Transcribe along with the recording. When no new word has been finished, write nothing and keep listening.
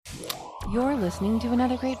You're listening to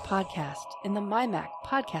another great podcast in the MyMac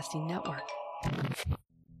Podcasting Network.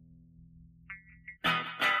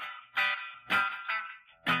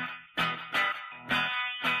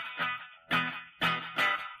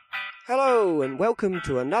 Hello and welcome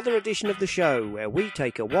to another edition of the show where we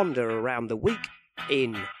take a wander around the week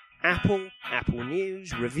in Apple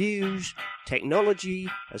news, reviews, technology,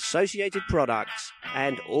 associated products,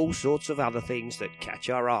 and all sorts of other things that catch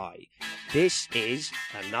our eye. This is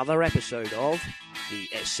another episode of the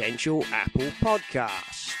Essential Apple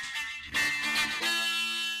Podcast.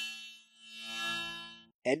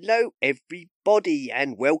 Hello everybody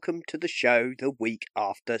and welcome to the show the week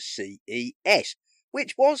after CES.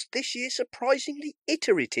 Which was this year surprisingly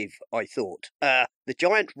iterative, I thought. The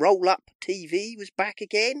giant roll-up TV was back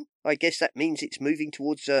again. I guess that means it's moving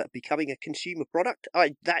towards becoming a consumer product.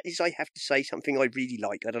 That is, I have to say, something I really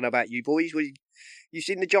like. I don't know about you boys. You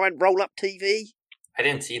seen the giant roll-up TV? I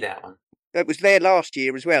didn't see that one. It was there last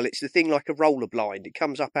year as well. It's the thing like a roller blind. It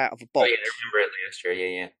comes up out of a box. Oh, yeah, I remember it last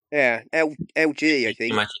year, Yeah, LG, I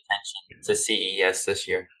think. Too much attention to CES this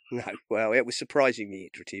year. No, well, it was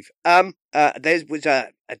surprisingly iterative. There was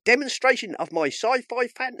a demonstration of my sci-fi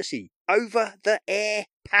fantasy, over-the-air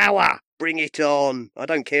power. Bring it on. I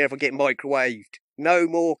don't care if I get microwaved. No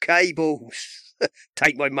more cables.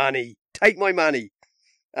 Take my money. Take my money.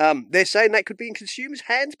 They're saying that could be in consumers'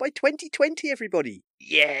 hands by 2020, everybody.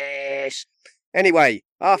 Yes. Anyway,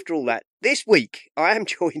 after all that, this week I am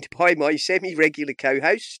joined by my semi-regular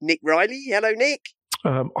co-host, Nick Riley. Hello, Nick.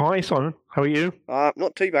 Hi, Simon. How are you?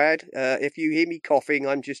 Not too bad. If you hear me coughing,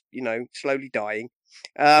 I'm just, slowly dying.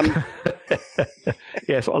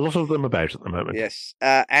 Yes, a lot of them about at the moment. Yes.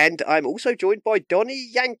 And I'm also joined by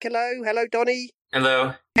Donny Yankelo. Hello, Donny.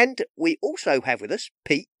 Hello. And we also have with us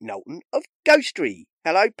Pete Knowlton of Ghostery.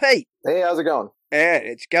 Hello, Pete. Hey, how's it going? Yeah,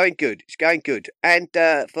 it's going good. It's going good. And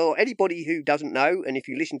for anybody who doesn't know, and if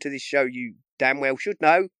you listen to this show, you damn well should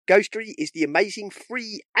know, Ghostery is the amazing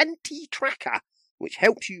free anti-tracker which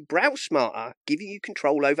helps you browse smarter, giving you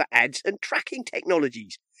control over ads and tracking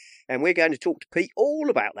technologies. And we're going to talk to Pete all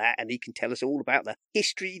about that, and he can tell us all about the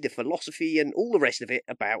history, the philosophy, and all the rest of it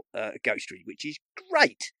about Ghostery, which is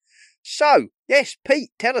great. So, yes,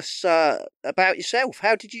 Pete, tell us about yourself.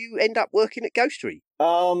 How did you end up working at Ghostery?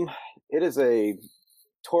 It is a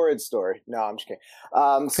torrid story. No, I'm just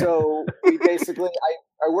kidding. So we basically,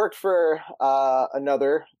 I worked for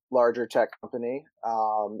another larger tech company,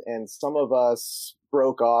 and some of us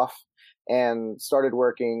broke off and started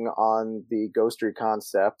working on the Ghostery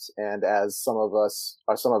concept. And as some of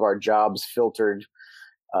our jobs filtered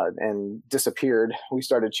and disappeared, we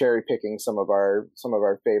started cherry picking some of our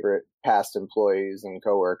favorite past employees and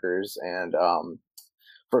coworkers. And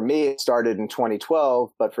for me, it started in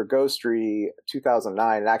 2012, but for Ghostery,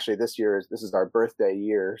 2009. And actually, this is our birthday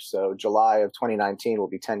year, so July of 2019 will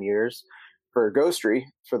be 10 years for Ghostery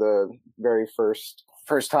for the very first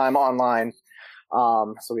time online.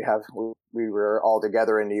 So we were all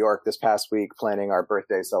together in New York this past week planning our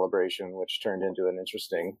birthday celebration, which turned into an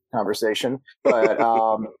interesting conversation. But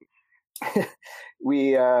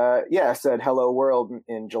we said hello world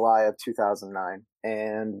in July of 2009,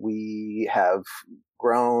 and we have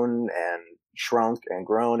grown and shrunk and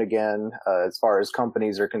grown again as far as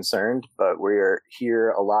companies are concerned. But we're here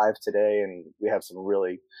alive today, and we have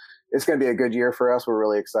it's going to be a good year for us. We're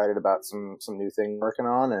really excited about some new things working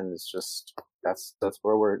on, and it's just that's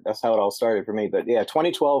how it all started for me. But yeah,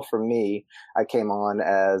 2012 for me, I came on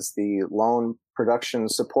as the lone production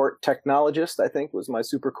support technologist, I think was my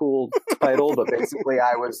super cool title. But basically,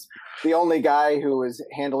 I was the only guy who was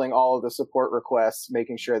handling all of the support requests,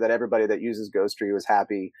 making sure that everybody that uses Ghostery was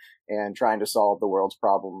happy, and trying to solve the world's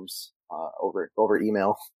problems over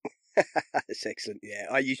email. That's excellent. Yeah,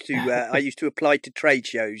 I used to apply to trade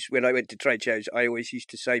shows. When I went to trade shows, I always used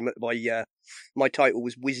to say my title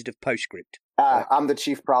was Wizard of PostScript. I'm the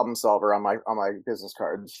chief problem solver on my business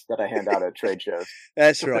cards that I hand out at trade shows.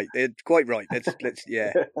 That's right. Quite right. Let's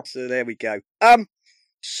yeah. So there we go.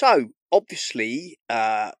 So obviously,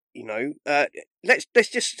 let's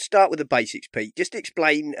just start with the basics, Pete. Just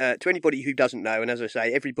explain to anybody who doesn't know, and as I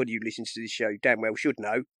say, everybody who listens to this show damn well should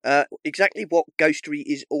know, exactly what Ghostery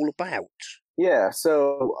is all about. Yeah.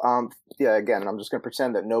 So, again, I'm just going to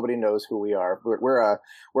pretend that nobody knows who we are. We're a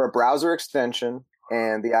browser extension.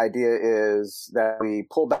 And the idea is that we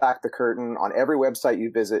pull back the curtain on every website you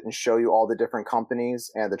visit and show you all the different companies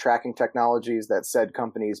and the tracking technologies that said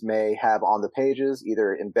companies may have on the pages,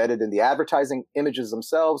 either embedded in the advertising images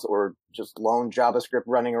themselves or just lone JavaScript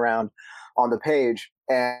running around on the page.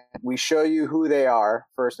 And we show you who they are,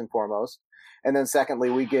 first and foremost. And then secondly,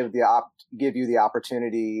 we give you the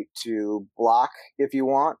opportunity to block if you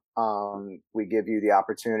want. We give you the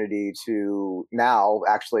opportunity to now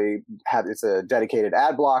actually it's a dedicated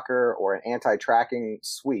ad blocker or an anti-tracking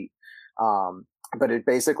suite. But it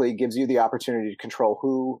basically gives you the opportunity to control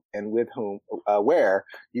who and with whom, where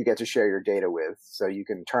you get to share your data with. So you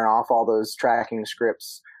can turn off all those tracking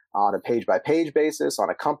scripts on a page-by-page basis, on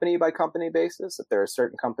a company-by-company basis. If there are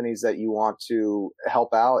certain companies that you want to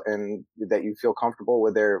help out and that you feel comfortable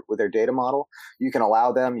with their data model, you can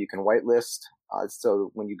allow them. You can whitelist.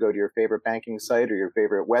 So when you go to your favorite banking site or your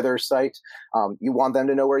favorite weather site, you want them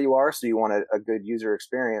to know where you are. So you want a good user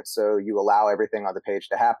experience. So you allow everything on the page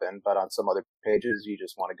to happen. But on some other pages, you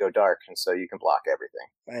just want to go dark. And so you can block everything.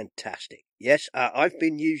 Fantastic. Yes, I've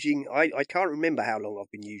been using, I can't remember how long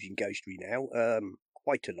I've been using Ghostery now.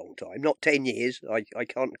 Quite a long time, not 10 years. I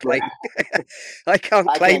can't claim. I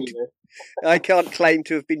can't claim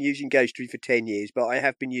to have been using Ghostery for 10 years, but I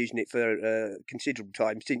have been using it for considerable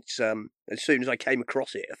time since as soon as I came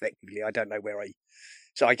across it. Effectively, I don't know where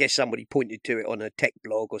So I guess somebody pointed to it on a tech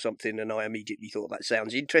blog or something, and I immediately thought that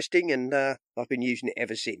sounds interesting, and I've been using it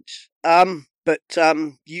ever since. But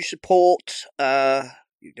you support a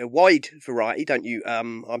wide variety, don't you?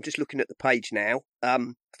 I'm just looking at the page now.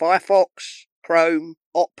 Firefox, Chrome,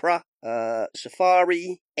 Opera,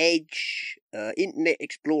 Safari, Edge, Internet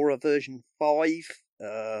Explorer version 5,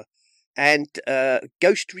 and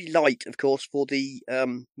Ghostery Lite, of course, for the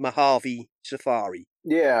Mojave Safari.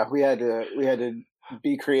 Yeah, we had to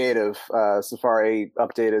be creative. Safari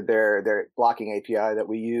updated their blocking API that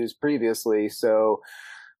we used previously, so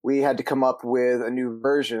we had to come up with a new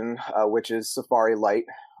version, which is Safari Lite.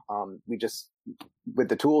 With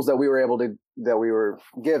the tools that we were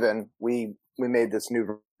given, we made this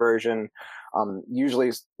new version.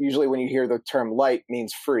 Usually when you hear the term light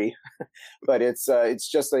means free, but it's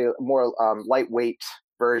just a more lightweight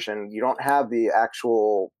version. You don't have the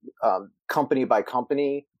actual company by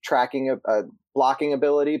company tracking blocking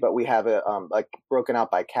ability, but we have it like broken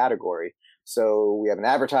out by category. So we have an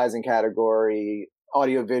advertising category,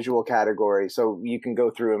 audio visual category, so you can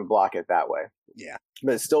go through and block it that way. Yeah,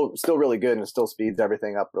 but it's still really good, and it still speeds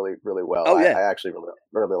everything up really, really well. Oh yeah, I actually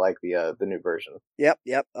really like the new version. Yep.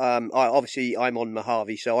 I'm on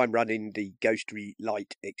Mojave, so I'm running the Ghostery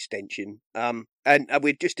Lite extension. And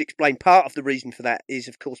we've just explained part of the reason for that is,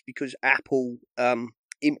 of course, because Apple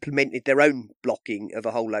implemented their own blocking of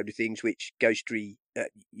a whole load of things, which Ghostery,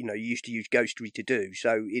 you used to use Ghostery to do.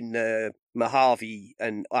 So in the Mojave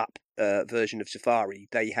and up version of Safari,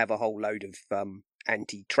 they have a whole load of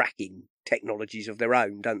anti-tracking technologies of their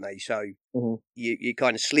own, don't they? So you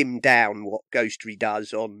kind of slim down what Ghostery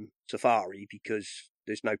does on Safari because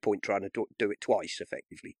there's no point trying to do it twice,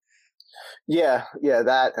 effectively. Yeah,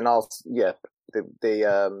 that, and also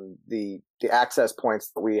the access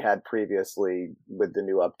points that we had previously with the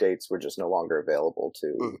new updates were just no longer available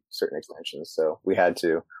to certain extensions. So we had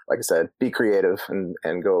to, like I said, be creative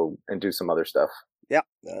and go and do some other stuff. Yeah,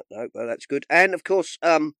 well, that's good. And of course,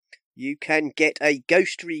 you can get a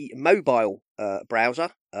Ghostery mobile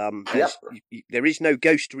browser. There is no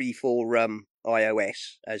Ghostery for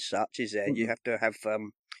iOS as such, is there? You have to have,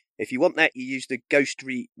 if you want that, you use the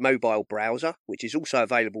Ghostery mobile browser, which is also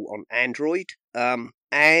available on Android.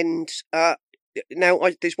 And now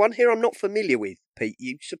there's one here I'm not familiar with, Pete.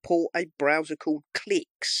 You support a browser called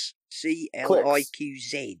Clix, Cliqz.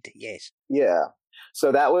 Yes. Yeah.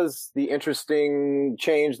 So that was the interesting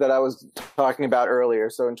change that I was talking about earlier.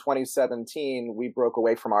 So in 2017, we broke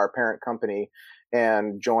away from our parent company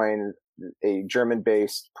and joined a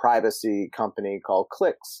German-based privacy company called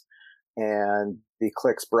Clix. And the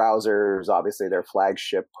Clix browser is obviously their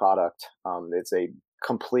flagship product. It's a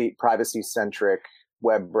complete privacy-centric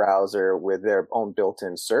web browser with their own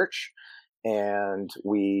built-in search. And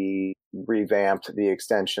we revamped the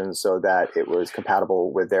extension so that it was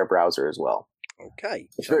compatible with their browser as well. Okay.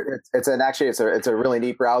 It's a really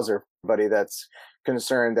neat browser for anybody that's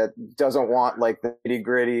concerned that doesn't want like the nitty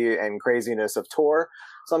gritty and craziness of Tor.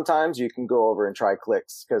 Sometimes you can go over and try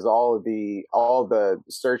Clix because all the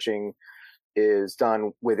searching is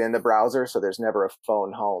done within the browser, so there's never a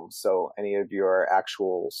phone home. So any of your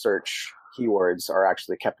actual search keywords are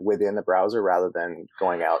actually kept within the browser rather than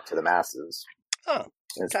going out to the masses. Oh.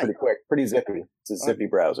 It's pretty quick, pretty zippy. It's a zippy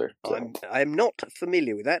browser. So. I'm not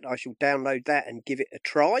familiar with that. I shall download that and give it a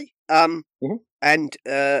try. And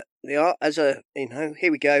here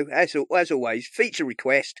we go. As always, feature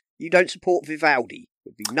request. You don't support Vivaldi. It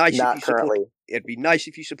would be nice not if you currently. it'd be nice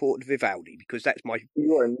if you supported Vivaldi, because that's my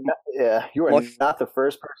You are not the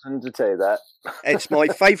first person to say that. it's my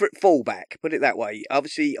favourite fallback. Put it that way.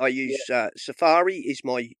 Obviously, I use Safari is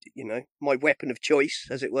my my weapon of choice,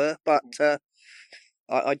 as it were. But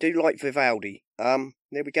I do like Vivaldi. There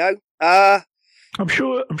we go. I'm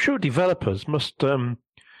sure developers must.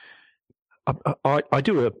 I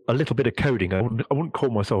do a little bit of coding. I wouldn't call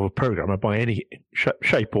myself a programmer by any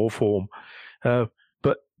shape or form,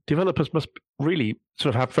 but developers must really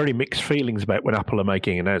sort of have very mixed feelings about when Apple are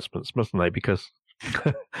making announcemements, mustn't they? Because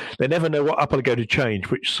they never know what Apple are going to change,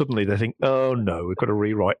 which suddenly they think, oh no, we've got to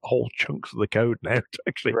rewrite whole chunks of the code now to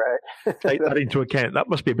actually take that into account. That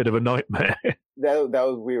must be a bit of a nightmare. that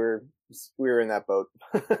was we were in that boat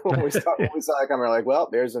when we saw that coming. We're like, well,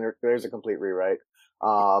 there's a complete rewrite.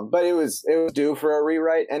 But it was due for a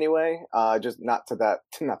rewrite anyway. Just not to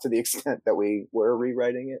the extent that we were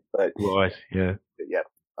rewriting it. But right, yeah.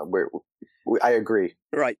 I agree.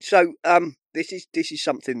 Right. So this is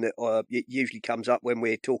something that it usually comes up when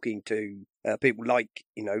we're talking to people like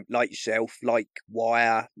yourself, like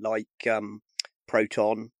Wire, like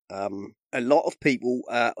Proton. A lot of people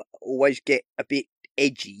always get a bit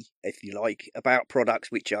edgy, if you like, about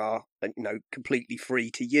products which are completely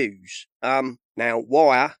free to use. Now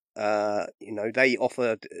Wire, they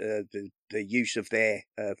offer the use of their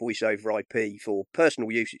voice over IP for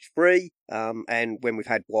personal use. It's free. And when we've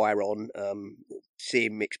had Wire on,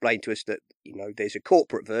 Sim explained to us that there's a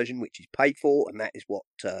corporate version which is paid for, and that is what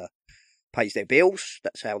pays their bills.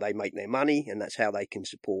 That's how they make their money, and that's how they can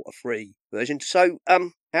support a free version. So,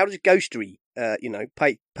 how does Ghostery,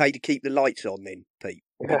 pay to keep the lights on then, Pete?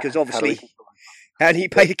 Because obviously, how do you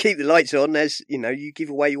pay to keep the lights on? As you give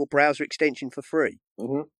away your browser extension for free.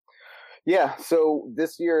 Mm-hmm. Yeah. So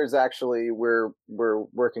this year is actually we're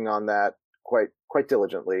working on that quite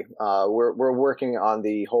diligently. We're working on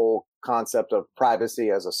the whole concept of privacy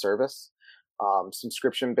as a service.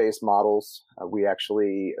 Subscription-based models. We're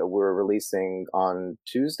releasing on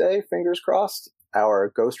Tuesday, fingers crossed,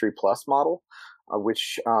 our Ghostery Plus model,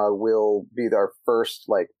 which will be our first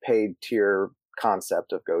paid tier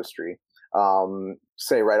concept of Ghostery.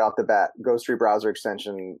 Say right off the bat, Ghostery browser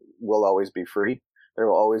extension will always be free. There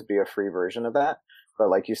will always be a free version of that. But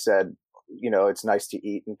like you said, it's nice to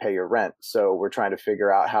eat and pay your rent. So we're trying to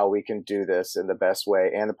figure out how we can do this in the best way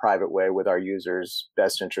and the private way with our users'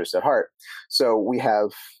 best interests at heart. So we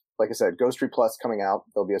have, like I said, Ghostery Plus coming out.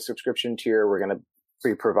 There'll be a subscription tier. We're going to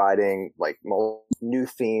be providing new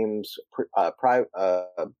themes,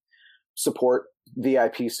 support,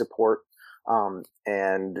 VIP support,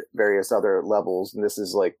 and various other levels. And this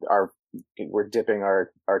is we're dipping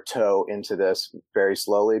our toe into this very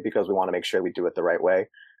slowly because we want to make sure we do it the right way.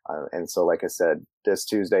 And so, like I said, this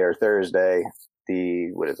Tuesday or Thursday,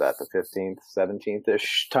 the 15th,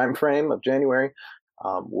 17th-ish time frame of January,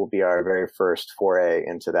 will be our very first foray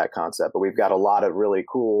into that concept. But we've got a lot of really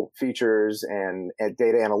cool features and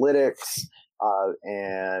data analytics,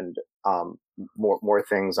 and more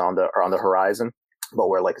things on the horizon. But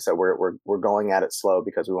like I said, we're going at it slow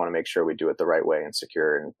because we want to make sure we do it the right way and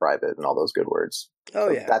secure and private and all those good words. Oh,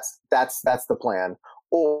 so yeah. That's the plan.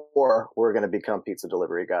 Or we're going to become pizza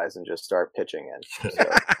delivery guys and just start pitching in. So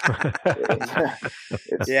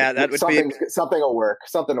that would something will work.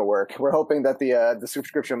 Something will work. We're hoping that the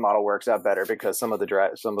subscription model works out better because some of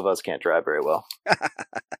us can't drive very well.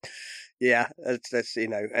 Yeah, that's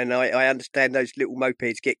and I understand those little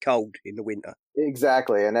mopeds get cold in the winter.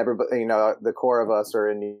 Exactly, and everybody, the core of us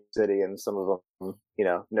are in New York City, and some of them,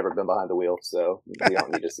 never been behind the wheel, so we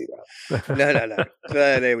don't need to see that. No.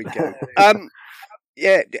 There we go.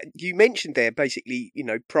 Yeah, you mentioned there basically,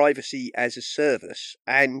 privacy as a service,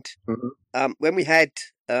 and when we had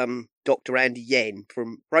Dr. Andy Yen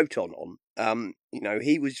from Proton on,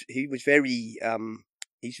 he's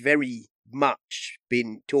very much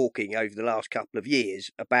been talking over the last couple of years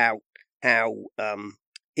about how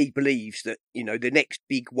he believes that the next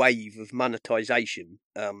big wave of monetization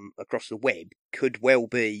across the web could well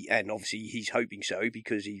be, and obviously he's hoping so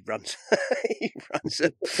because he runs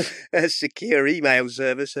a secure email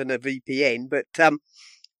service and a VPN, but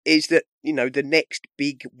is that the next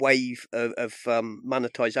big wave of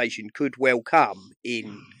monetization could well come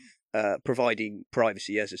in providing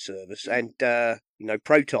privacy as a service, and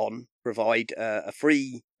Proton provide a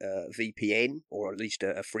free VPN, or at least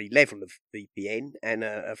a free level of VPN, and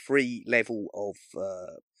a free level of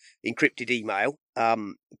encrypted email.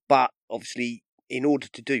 But obviously, in order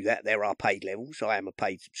to do that, there are paid levels. I am a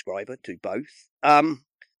paid subscriber to both.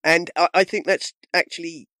 And I think that's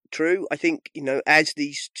actually true. I think, as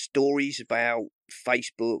these stories about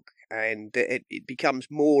Facebook and it becomes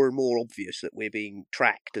more and more obvious that we're being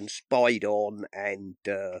tracked and spied on and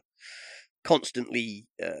constantly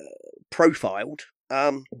profiled.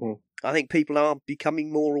 I think people are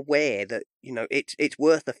becoming more aware that it's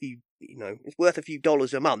worth a few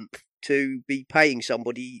dollars a month to be paying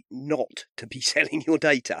somebody not to be selling your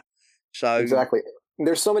data. So exactly.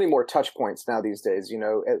 There's so many more touch points now these days.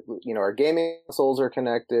 Our gaming consoles are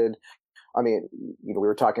connected. I mean, we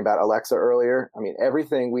were talking about Alexa earlier. I mean,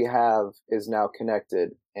 everything we have is now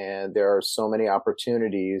connected, and there are so many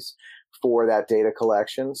opportunities for that data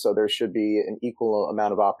collection. So there should be an equal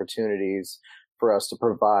amount of opportunities for us to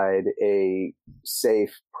provide a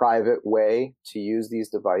safe, private way to use these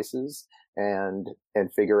devices and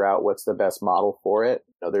figure out what's the best model for it.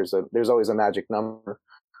 There's always a magic number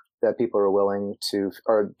that people are willing to,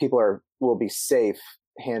 or will be safe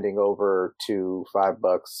handing over to $5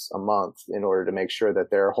 a month in order to make sure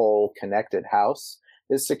that their whole connected house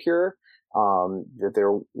is secure, that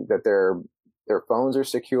their phones are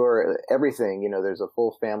secure, everything. There's a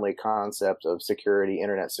full family concept of security,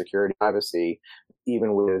 internet security, privacy.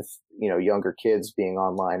 Even with younger kids being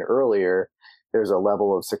online earlier, there's a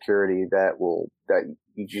level of security that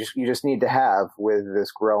you just need to have with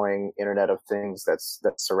this growing Internet of Things that's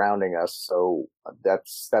surrounding us. So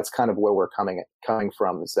that's kind of where we're coming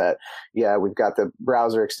from, is that, yeah, we've got the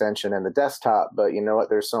browser extension and the desktop, but you know what?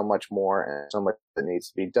 There's so much more and so much that needs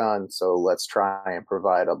to be done. So let's try and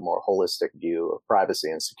provide a more holistic view of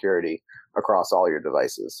privacy and security across all your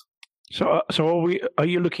devices. So are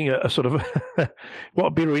you looking at a sort of what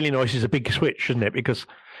would be really nice is a big switch, isn't it? Because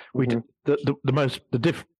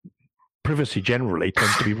privacy generally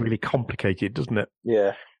tends to be really complicated, doesn't it?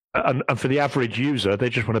 Yeah. And for the average user, they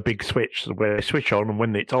just want a big switch where they switch on, and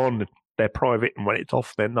when it's on, they're private, and when it's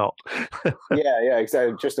off, they're not. Yeah,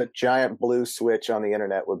 exactly. Just a giant blue switch on the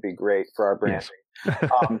internet would be great for our branding. Yes.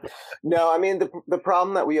 No, I mean, the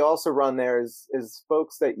problem that we also run there is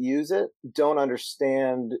folks that use it don't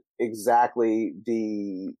understand exactly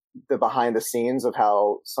the behind the scenes of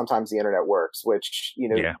how sometimes the internet works, which,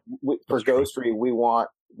 for Ghostery, we want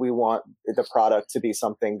the product to be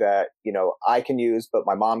something that, I can use, but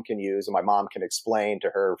my mom can use, and my mom can explain to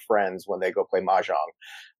her friends when they go play Mahjong.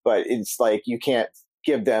 But it's like, you can't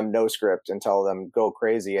give them no script and tell them go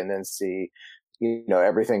crazy and then see,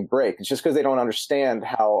 everything break. It's just because they don't understand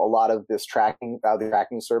how a lot of the tracking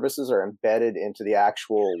services are embedded into the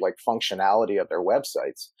actual functionality of their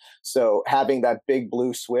websites. So having that big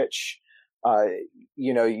blue switch,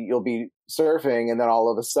 you'll be surfing, and then all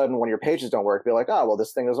of a sudden when your pages don't work, they're like, oh, well,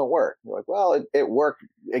 this thing doesn't work. You're like, well, it worked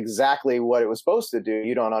exactly what it was supposed to do.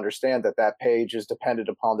 You don't understand that page is dependent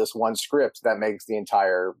upon this one script that makes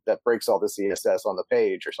that breaks all the CSS on the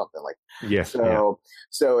page or something like that. Yes.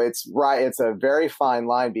 So it's right. It's a very fine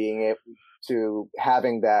line being able to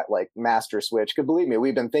having that master switch. Because believe me,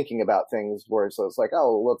 we've been thinking about things where it's like,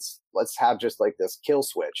 oh, let's have just this kill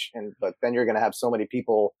switch. But then you're going to have so many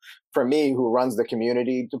people, for me, who runs the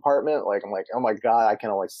community department. I'm like, oh my God, I can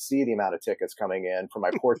only see the amount of tickets coming in for my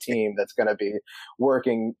poor team that's going to be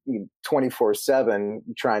working 24/7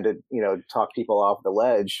 trying to, talk people off the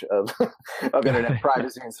ledge of internet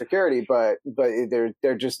privacy and security. But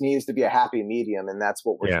there just needs to be a happy medium. And that's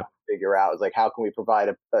what we're trying to figure out, is how can we provide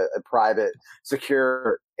a private,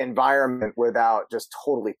 secure environment without just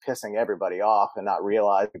totally pissing everybody off and not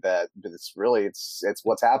realizing that it's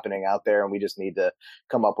what's happening out there, and we just need to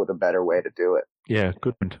come up with a better way to do it. Yeah,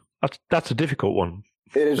 good. That's a difficult one.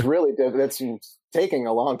 It is really difficult. It's taking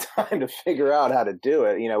a long time to figure out how to do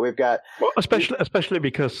it. We've got especially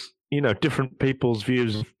because different people's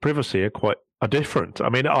views of privacy are different. I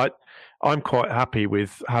mean, I'm quite happy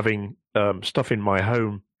with having stuff in my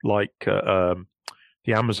home like the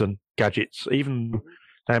Amazon gadgets, even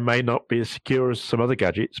they may not be as secure as some other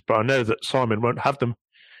gadgets, but I know that Simon won't have them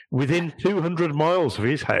within 200 miles of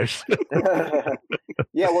his house.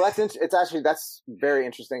 Yeah, well, that's very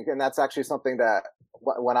interesting, and that's actually something that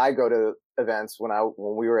when I go to events, when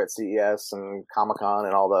we were at CES and Comic-Con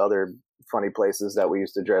and all the other funny places that we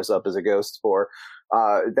used to dress up as a ghost for,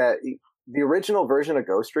 that the original version of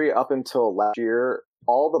Ghostery up until last year,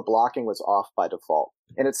 all the blocking was off by default,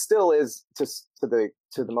 and it still is for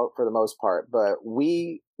the most part. But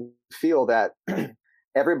we feel that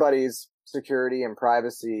everybody's security and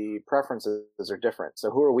privacy preferences are different. So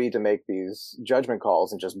who are we to make these judgment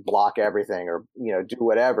calls and just block everything or do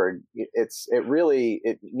whatever? It's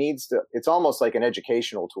almost like an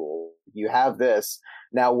educational tool. You have this,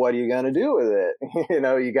 now what are you going to do with it?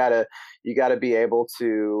 You got to be able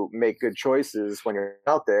to make good choices when you're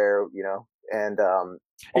out there, and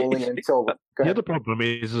only until the other problem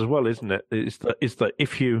is as well, isn't it? Is that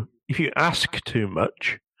if you ask too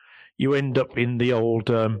much, you end up in the old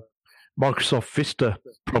Microsoft Vista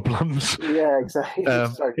problems. Yeah, exactly.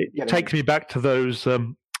 It takes me back to those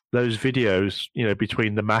videos,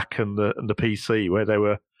 between the Mac and the PC, where they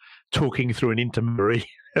were talking through an intermediary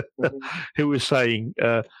who was saying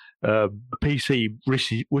the PC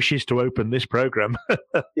wishes to open this program.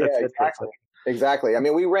 Yeah, exactly. I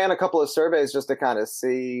mean, we ran a couple of surveys just to kind of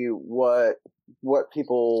see what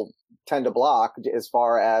people tend to block as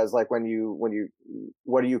far as like when you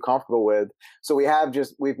what are you comfortable with. So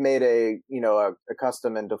we've made a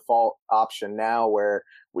custom and default option now where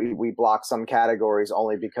we block some categories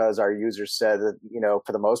only because our users said that,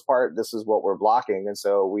 for the most part, this is what we're blocking. And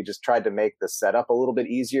so we just tried to make the setup a little bit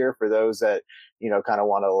easier for those that, kind of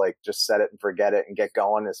want to like just set it and forget it and get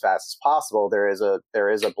going as fast as possible. There is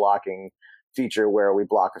a blocking feature where we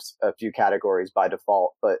block a few categories by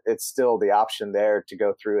default, but it's still the option there to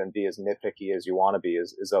go through and be as nitpicky as you want to be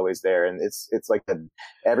is always there. And it's like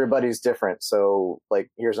everybody's different. So like,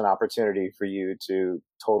 here's an opportunity for you to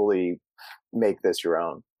totally make this your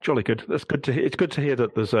own. Jolly good. That's good to hear. It's good to hear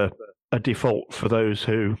that there's a default for those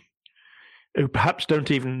who perhaps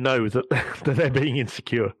don't even know that they're being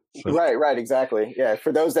insecure. So. Right, exactly. Yeah,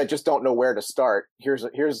 for those that just don't know where to start, here's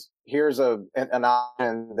an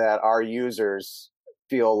option that our users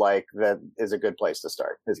feel like that is a good place to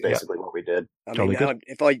start. Is basically what we did. I mean,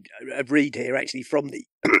 if I read here actually from the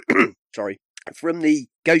from the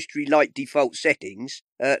Ghostery Lite default settings,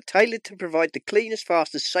 tailored to provide the cleanest,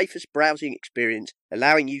 fastest, safest browsing experience,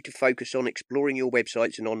 allowing you to focus on exploring your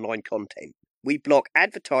websites and online content. We block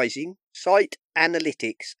advertising, site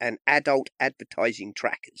analytics, and adult advertising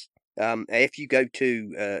trackers. If you go to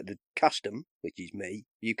the custom, which is me,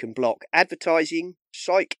 you can block advertising,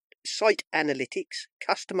 site analytics,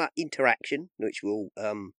 customer interaction, which will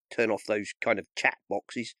turn off those kind of chat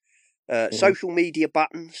boxes, social media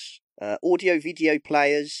buttons, audio video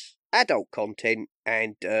players, adult content,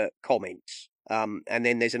 and comments. And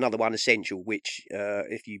then there's another one, essential, which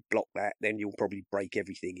if you block that, then you'll probably break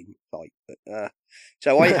everything in sight. But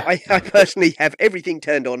so I personally have everything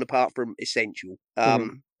turned on apart from essential.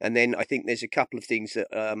 And then I think there's a couple of things that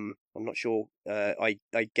I'm not sure. I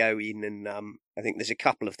go in and I think there's a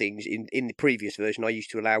couple of things in the previous version. I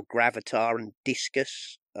used to allow Gravatar and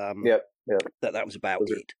Discus. Yep. That was about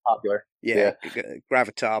Those it. Popular. Yeah.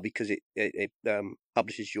 Gravatar because it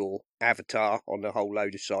publishes your avatar on a whole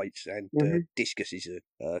load of sites, and Discus is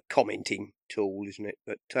a commenting tool, isn't it?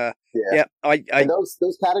 But and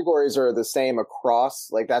those categories are the same across.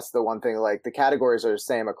 Like that's the one thing. Like the categories are the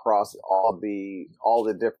same across all the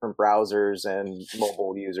different browsers and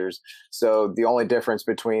mobile users. So the only difference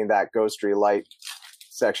between that Ghostery Lite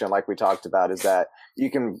section, like we talked about, is that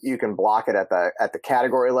you can block it at the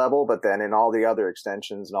category level, but then in all the other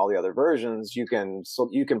extensions and all the other versions, you can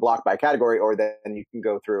block by category, or then you can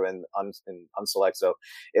go through and unselect. So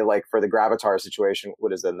it, like for the Gravatar situation,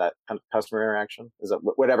 what is in that customer interaction? Is it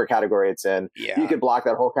whatever category it's in? Yeah. You could block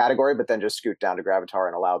that whole category, but then just scoot down to Gravatar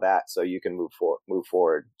and allow that, so you can move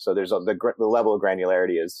forward. So there's the level of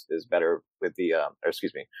granularity is better with the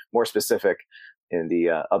more specific in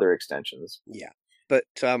the other extensions. Yeah. But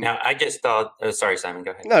now I just thought. Sorry, Simon.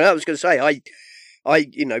 Go ahead. No, I was going to say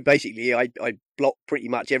basically I block pretty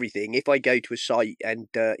much everything. If I go to a site and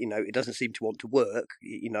it doesn't seem to want to work,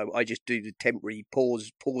 I just do the temporary pause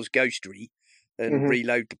Ghostery and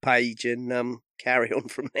reload the page and carry on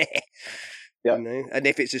from there. Yeah. And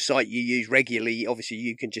if it's a site you use regularly, obviously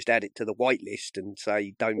you can just add it to the whitelist and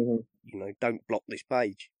say don't block this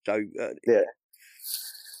page. So yeah.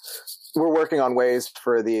 We're working on ways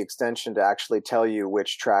for the extension to actually tell you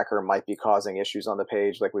which tracker might be causing issues on the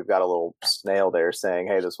page. Like we've got a little snail there saying,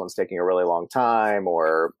 hey, this one's taking a really long time,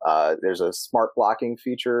 or there's a smart blocking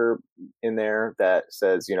feature in there that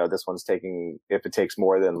says, this one's taking, if it takes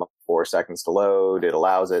more than 4 seconds to load, it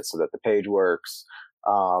allows it so that the page works.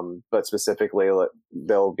 But specifically,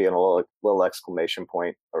 there'll be a little exclamation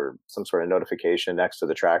point or some sort of notification next to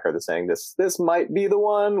the tracker that's saying this might be the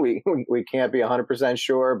one. We can't be 100%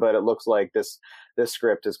 sure, but it looks like this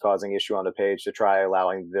script is causing issue on the page, to try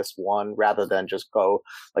allowing this one, rather than just go,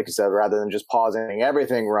 like you said, rather than just pausing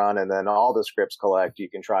everything run and then all the scripts collect. You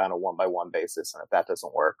can try on a 1-by-1 basis, and if that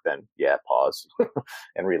doesn't work, then pause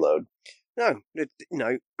and reload. No,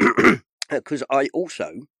 because I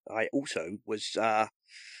also was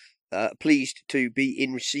pleased to be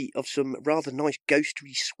in receipt of some rather nice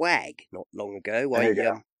Ghostery swag not long ago.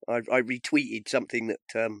 I retweeted something that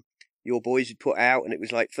your boys had put out, and it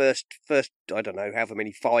was like first I don't know, however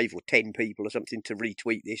many 5 or 10 people or something to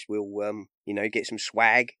retweet this will get some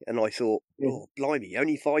swag. And I thought, oh blimey,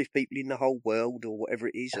 only 5 people in the whole world or whatever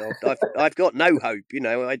it is. I've got no hope.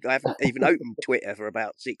 I haven't even opened Twitter for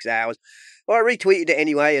about 6 hours. Well, I retweeted it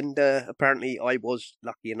anyway, and apparently I was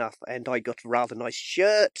lucky enough, and I got a rather nice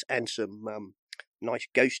shirt and some nice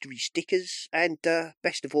Ghostery stickers, and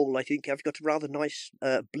best of all, I think I've got a rather nice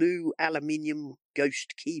blue aluminium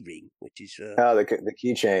ghost keyring, which is the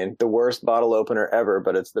keychain, the worst bottle opener ever,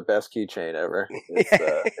 but it's the best keychain ever. It's,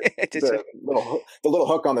 the little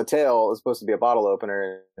hook on the tail is supposed to be a bottle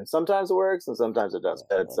opener, and sometimes it works and sometimes it doesn't.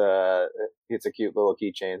 It's a cute little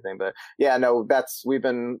keychain thing, but yeah, no, we've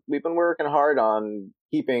been working hard on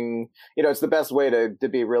keeping, it's the best way to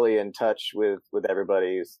be really in touch with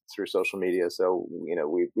everybody through social media. So,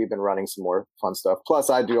 we've been running some more fun stuff. Plus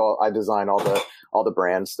I design all the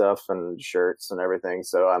brand stuff and shirts and everything.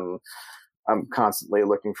 So I'm constantly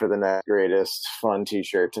looking for the next greatest fun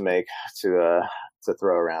t-shirt to make to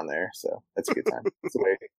throw around there. So it's a good time. It's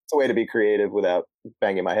a way to be creative without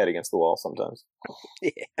banging my head against the wall sometimes.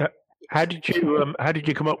 Yeah. How did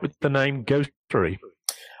you come up with the name Ghostery?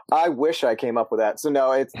 I wish I came up with that. So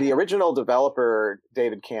no, it's the original developer,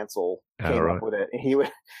 David Cancel, came up with it.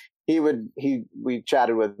 We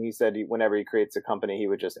chatted with him. He said whenever he creates a company, he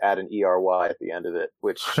would just add an ERY at the end of it,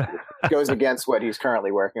 which goes against what he's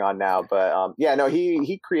currently working on now. But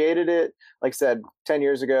he created it, like I said, 10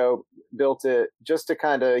 years ago, built it just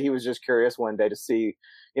to he was just curious one day to see,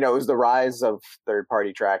 it was the rise of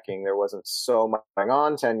third-party tracking. There wasn't so much going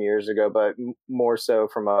on 10 years ago, but more so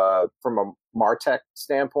from a MarTech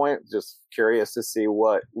standpoint, just curious to see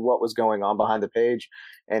what was going on behind the page.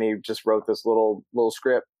 And he just wrote this little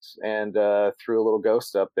script and threw a little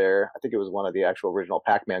ghost up there. I think it was one of the actual original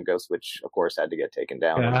Pac-Man ghosts, which of course had to get taken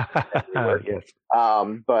down. Yes.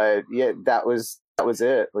 But yeah, that was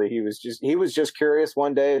it. He was just curious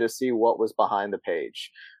one day to see what was behind the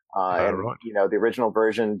page. Right. The original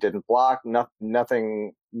version didn't block.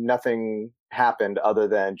 Nothing happened other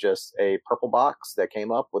than just a purple box that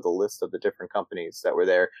came up with a list of the different companies that were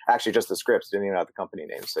there. Actually, just the scripts, didn't even have the company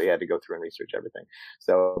names, so you had to go through and research everything.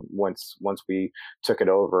 So once we took it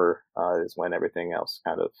over, is when everything else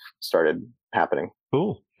kind of started happening.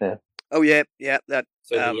 Cool. Yeah. Oh yeah. That.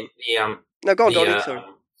 So no, go on, Donnie. Sorry.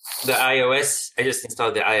 The iOS. I just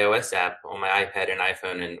installed the iOS app on my iPad and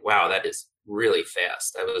iPhone, and wow, that is really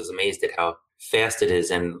fast. I was amazed at how fast it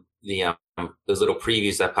is, and the those little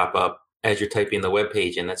previews that pop up as you're typing the web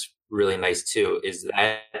page, and that's really nice too. Is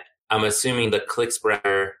that I'm assuming the clicks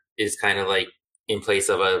browser is kind of like in place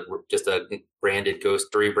of just a branded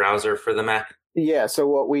Ghostery browser for the Mac? Yeah. So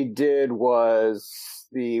what we did was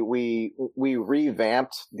we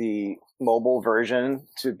revamped the mobile version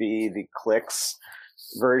to be the clicks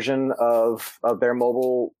version of their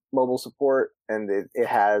mobile support, and it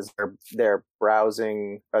has their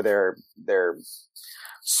browsing or their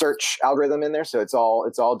search algorithm in there. So it's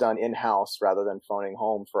all done in-house rather than phoning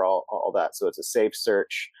home for all that. So it's a safe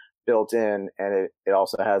search built in, and it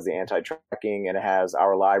also has the anti-tracking, and it has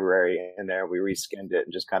our library in there. We reskinned it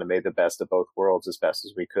and just kind of made the best of both worlds as best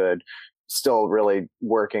as we could. Still really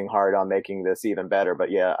working hard on making this even better.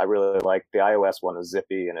 But yeah, I really like the iOS one. Is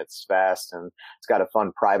zippy and it's fast, and it's got a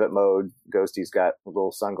fun private mode. Ghosty's got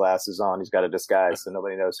little sunglasses on. He's got a disguise, so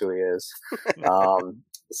nobody knows who he is.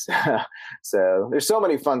 So there's so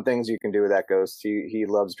many fun things you can do with that ghost. He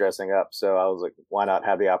loves dressing up. So I was like, why not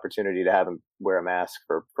have the opportunity to have him wear a mask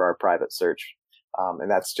for our private search? And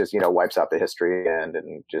that's just, wipes out the history and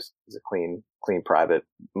just is a clean private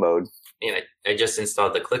mode. And I just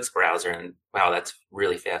installed the Clicks browser, and wow, that's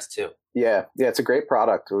really fast too. Yeah, it's a great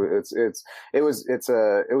product. It was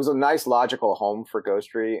a nice logical home for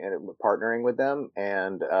Ghostery, and partnering with them,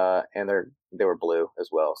 and they were blue as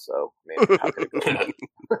well. So I mean, how could it go wrong?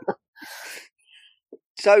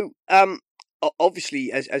 So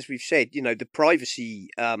obviously, as we've said, the privacy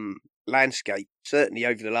landscape certainly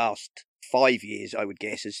over the last 5 years, I would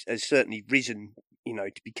guess, has certainly risen,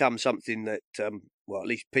 to become something that, at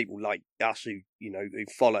least people like us who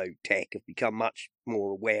follow tech have become much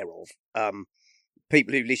more aware of.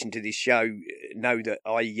 People who listen to this show know that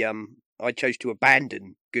I chose to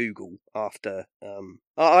abandon Google after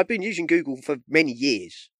I've been using Google for many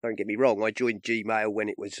years. Don't get me wrong. I joined Gmail when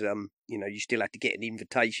it was you still had to get an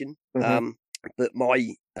invitation. Mm-hmm. But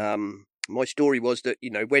my story was that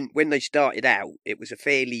when they started out, it was a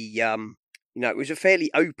fairly it was a fairly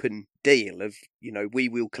open deal of, we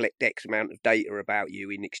will collect X amount of data about you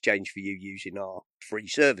in exchange for you using our free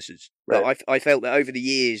services. Right. But I felt that over the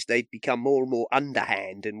years they'd become more and more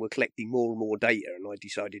underhand and were collecting more and more data, and I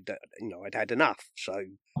decided that I'd had enough. So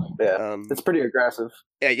it's pretty aggressive.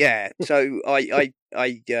 Yeah. So I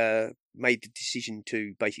made the decision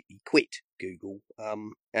to basically quit Google,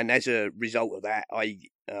 and as a result of that, I'd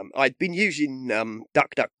been using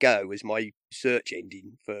DuckDuckGo as my search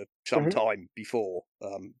engine for some time before.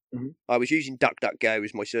 I was using DuckDuckGo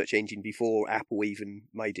as my search engine before Apple even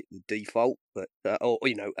made it the default, but a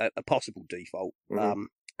possible default.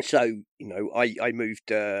 So I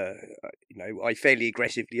moved. I fairly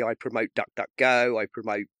aggressively. I promote DuckDuckGo. I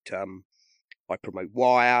promote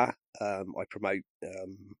Wire. I promote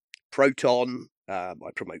Proton.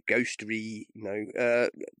 I promote Ghostery.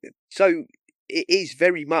 So it is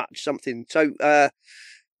very much something. So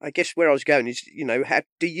I guess where I was going is,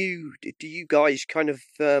 do you guys kind of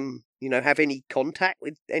have any contact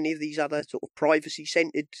with any of these other sort of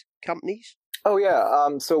privacy-centered companies? Oh yeah.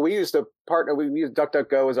 So we used a partner. We used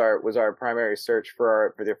DuckDuckGo was our primary search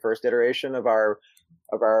for the first iteration of our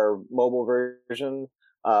mobile version.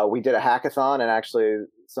 We did a hackathon, and actually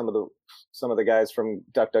some of the guys from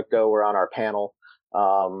DuckDuckGo were on our panel.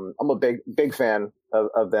 I'm a big fan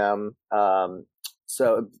of them.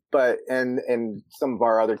 So, but and some of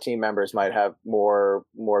our other team members might have more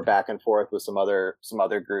back and forth with some other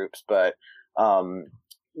groups, but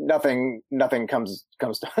nothing comes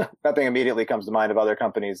to, nothing immediately comes to mind of other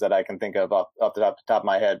companies that I can think of off the top of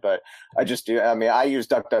my head. But I just do. I mean, I use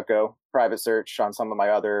DuckDuckGo private search on some of my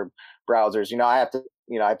other browsers. I have to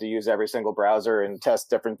use every single browser and test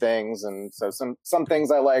different things. And so some things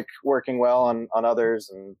I like working well on others,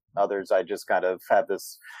 and others I just kind of have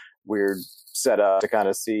this weird setup to kind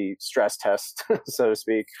of see stress test, so to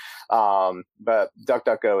speak. But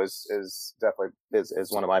DuckDuckGo is definitely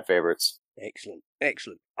is one of my favorites. Excellent.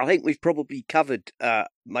 I think we've probably covered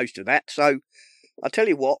most of that. So I'll tell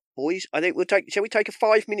you what, boys. I think shall we take a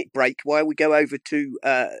 5-minute break while we go over to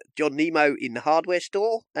John Nemo in the hardware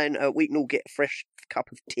store, and we can all get a fresh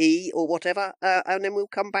cup of tea or whatever, and then we'll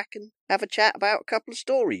come back and have a chat about a couple of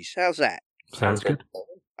stories. How's that? Sounds good.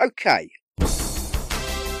 Okay.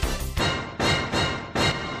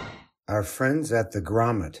 Our friends at The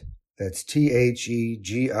Grommet, that's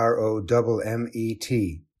TheGromet,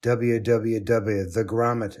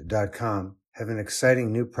 www.thegrommet.com, have an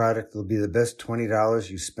exciting new product that will be the best $20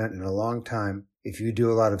 you spent in a long time if you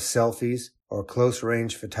do a lot of selfies or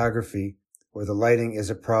close-range photography where the lighting is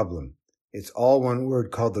a problem. It's all one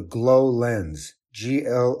word, called the Glow Lens,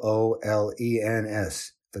 GLOLENS,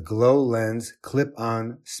 the Glow Lens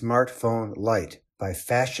Clip-On Smartphone Light by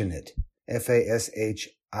Fashionit, FASHIONIT,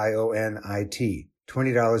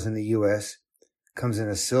 $20 in the US, comes in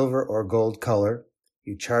a silver or gold color.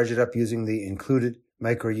 You charge it up using the included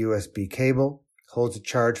micro USB cable, holds a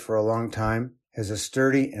charge for a long time, has a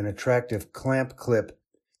sturdy and attractive clamp clip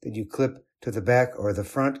that you clip to the back or the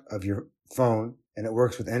front of your phone, and it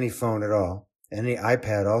works with any phone at all, any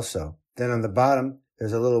iPad also. Then on the bottom,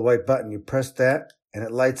 there's a little white button. You press that, and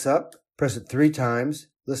it lights up. Press it 3 times.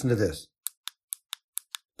 Listen to this.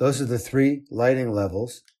 Those are the 3 lighting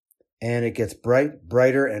levels, and it gets bright,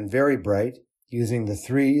 brighter, and very bright, using the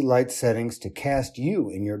 3 light settings to cast you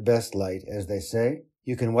in your best light, as they say.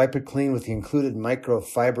 You can wipe it clean with the included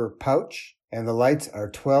microfiber pouch, and the lights are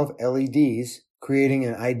 12 LEDs, creating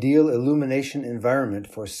an ideal illumination environment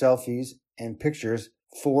for selfies and pictures,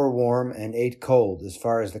 4 warm and 8 cold as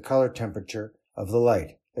far as the color temperature of the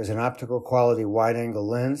light. There's an optical quality wide-angle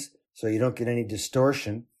lens, so you don't get any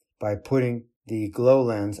distortion by putting the glow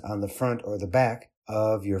lens on the front or the back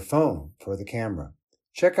of your phone for the camera.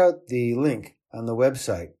 Check out the link on the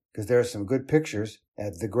website, because there are some good pictures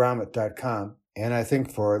at thegrommet.com, and I think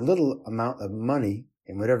for a little amount of money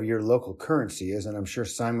in whatever your local currency is, and I'm sure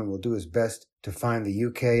Simon will do his best to find the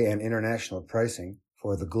UK and international pricing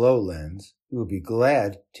for the glow lens, you will be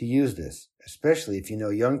glad to use this, especially if you know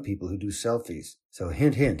young people who do selfies. So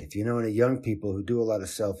hint, hint, if you know any young people who do a lot of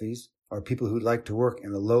selfies, or people who like to work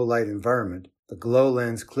in a low-light environment, the Glow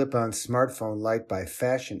Lens Clip-On Smartphone Light by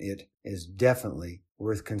Fashionit is definitely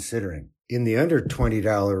worth considering. In the under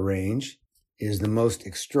 $20 range is the most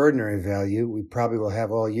extraordinary value we probably will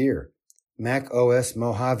have all year. Mac OS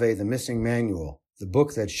Mojave, The Missing Manual, the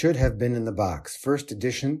book that should have been in the box. First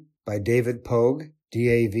edition by David Pogue,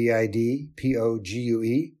 David Pogue,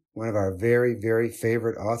 one of our very, very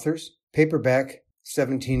favorite authors. Paperback,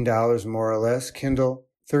 $17 more or less. Kindle,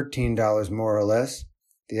 $13 more or less.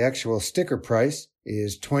 The actual sticker price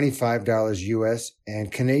is $25 US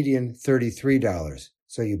and Canadian $33.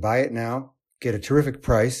 So you buy it now, get a terrific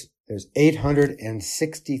price, There's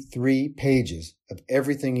 863 pages of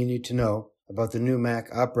everything you need to know about the new Mac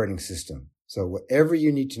operating system. So whatever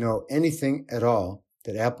you need to know, anything at all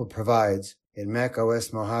that Apple provides in Mac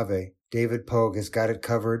OS Mojave, David Pogue has got it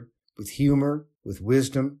covered with humor, with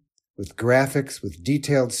wisdom, with graphics, with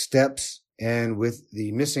detailed steps, and with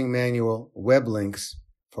the missing manual web links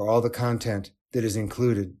for all the content that is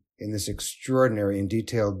included in this extraordinary and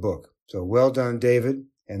detailed book. So well done, David.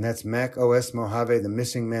 And that's Mac OS Mojave, The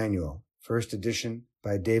Missing Manual, first edition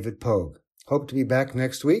by David Pogue. Hope to be back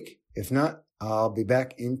next week. If not, I'll be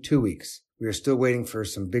back in 2 weeks. We are still waiting for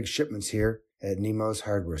some big shipments here at Nemo's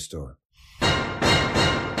hardware store.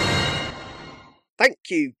 Thank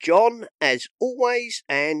you, John, as always,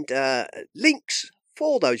 and links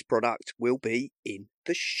for those products will be in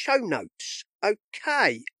the show notes.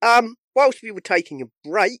 Okay, whilst we were taking a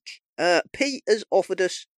break, Pete has offered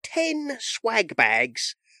us 10 swag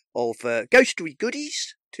bags of Ghostery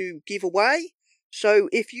goodies to give away. So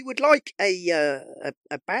if you would like a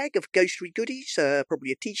bag of Ghostery goodies,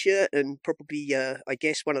 probably a t-shirt and probably, I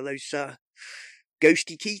guess, one of those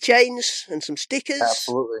ghosty keychains and some stickers.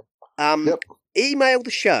 Absolutely. Yep. Email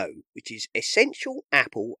the show, which is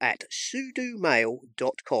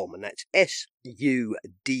essentialaapple@sudomail.com, and that's SUDO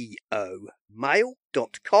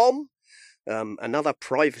mail.com. Another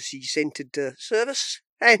privacy-centered service,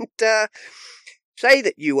 and say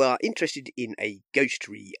that you are interested in a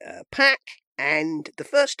Ghostery pack, and the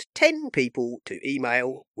first 10 people to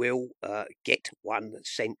email will get one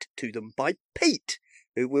sent to them by Pete,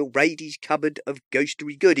 who will raid his cupboard of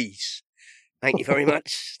Ghostery goodies. Thank you very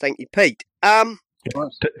much. Thank you, Pete. Don't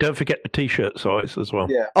forget the t-shirt size as well.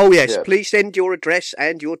 Yeah. Oh, yes. Yeah. Please send your address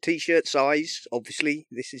and your t-shirt size. Obviously,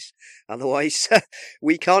 this is otherwise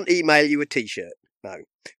we can't email you a t-shirt. No,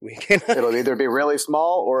 we can. It'll either be really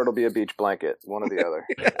small or it'll be a beach blanket. One or the other.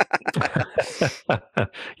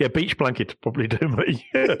 Yeah, beach blankets probably do me.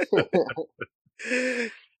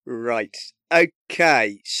 Right.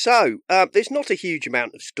 Okay. So there's not a huge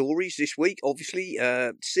amount of stories this week. Obviously,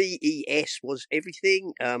 CES was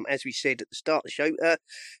everything. As we said at the start of the show,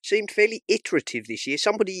 seemed fairly iterative this year.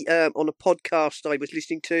 Somebody on a podcast I was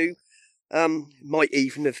listening to, might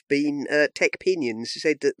even have been Tech Pinions,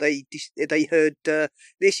 said that they heard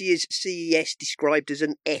this year's CES described as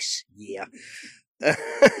an S year.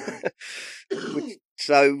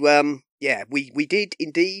 So yeah, we did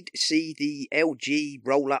indeed see the LG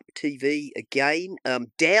roll-up TV again.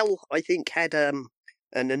 Dell, I think, had an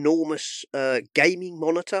enormous gaming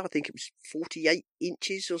monitor. I think it was 48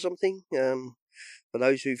 inches or something. For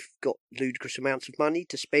those who've got ludicrous amounts of money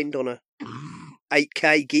to spend on a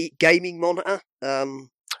 8K gaming monitor.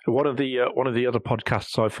 One of the other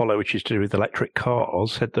podcasts I follow, which is to do with electric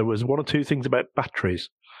cars, said there was one or two things about batteries.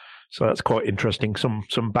 So that's quite interesting.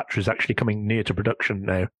 Some batteries actually coming near to production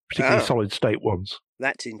now, particularly solid state ones.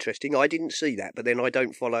 That's interesting. I didn't see that, but then I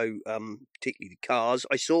don't follow particularly the cars.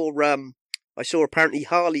 I saw apparently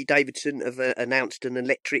Harley Davidson have announced an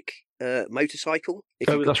electric motorcycle.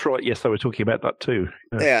 That's right. Yes, they were talking about that too.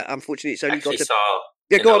 Yeah, unfortunately, it's only got to. Saw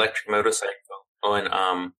an electric motorcycle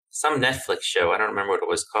on some Netflix show. I don't remember what it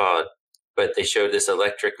was called, but they showed this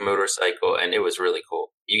electric motorcycle, and it was really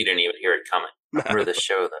cool. You didn't even hear it coming. I remember the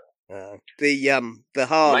show though. The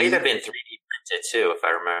Harley might have been 3D printed too, if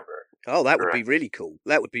I remember. Oh, that would be really cool.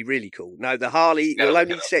 That would be really cool. No, the Harley will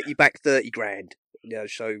only set you back $30,000.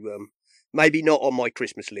 So maybe not on my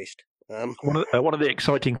Christmas list. One of the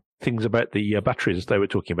exciting things about the batteries they were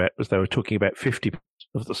talking about was they were talking about 50%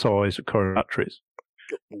 of the size of current batteries,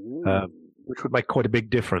 which would make quite a big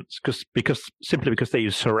difference because they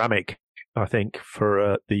use ceramic. I think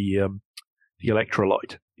for the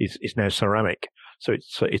electrolyte is now ceramic. So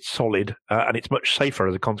it's solid and it's much safer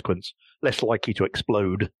as a consequence, less likely to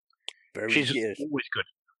explode. Which is always good.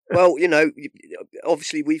 Well,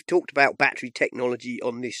 obviously we've talked about battery technology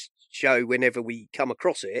on this show whenever we come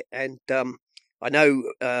across it, and I know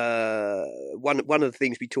one of the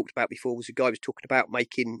things we talked about before was a guy was talking about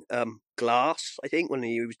making glass. I think when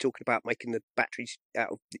he was talking about making the batteries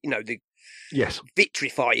out of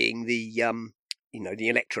vitrifying the the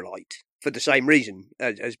electrolyte. For the same reason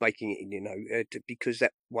as making it, because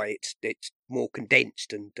that way it's more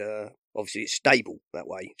condensed and obviously it's stable that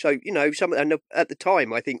way. So and at the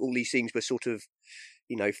time I think all these things were sort of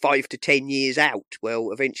 5 to 10 years out.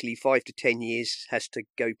 Well, eventually 5 to 10 years has to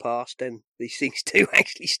go past, and these things do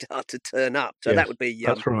actually start to turn up. So that would be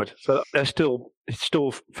that's right. So it's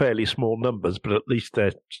still fairly small numbers, but at least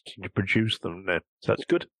they're to produce them now. So that's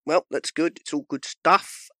good. Well, that's good. It's all good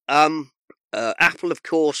stuff. Apple, of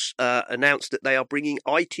course, announced that they are bringing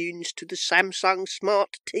iTunes to the Samsung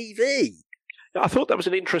Smart TV. I thought that was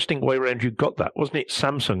an interesting way around you got that. Wasn't it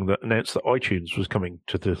Samsung that announced that iTunes was coming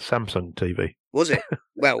to the Samsung TV? Was it?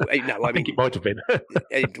 Well, no, I think it might have been.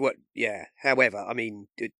 Yeah. However, I mean,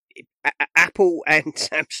 Apple and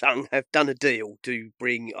Samsung have done a deal to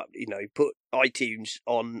bring, put iTunes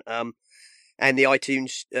on, and the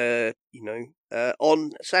iTunes,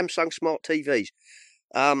 on Samsung smart TVs.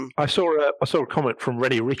 I saw a comment from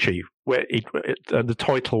Rennie Ritchie where the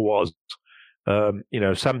title was,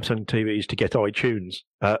 Samsung TVs to get iTunes.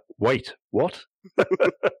 Wait, what?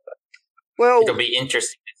 Well, it'll be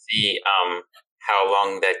interesting to see how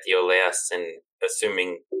long that deal lasts, and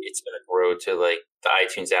assuming it's going to grow to like the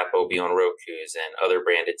iTunes app will be on Roku's and other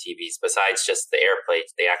branded TVs besides just the AirPlay,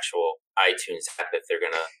 the actual iTunes app, if they're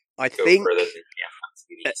going to go further than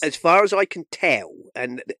the TVs. As far as I can tell,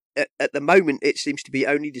 and at the moment it seems to be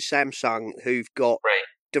only the Samsung who've got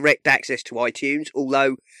direct access to iTunes,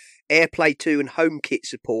 although AirPlay 2 and HomeKit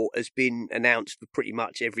support has been announced for pretty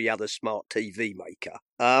much every other smart TV maker.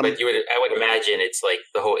 But I would imagine it's like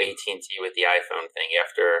the whole AT&T with the iPhone thing.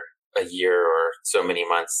 After a year or so many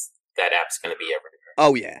months, that app's going to be everywhere.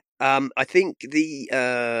 Oh yeah. I think the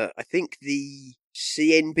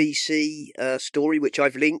CNBC story, which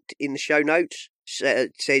I've linked in the show notes,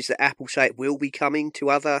 says that Apple say it will be coming to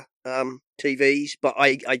other TVs, but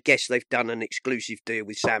I guess they've done an exclusive deal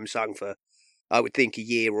with Samsung for, I would think, a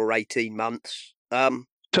year or 18 months.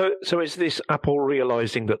 So is this Apple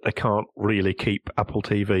realising that they can't really keep Apple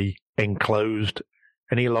TV enclosed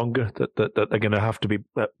any longer? That they're going to have to be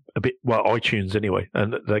a bit, well, iTunes anyway,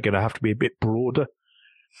 and that they're going to have to be a bit broader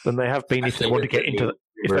than they have been if they want to get into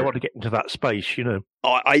that space,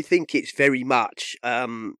 I think it's very much. A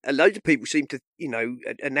load of people seem to,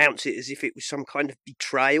 announce it as if it was some kind of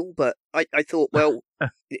betrayal. But I thought, well,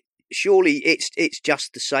 surely it's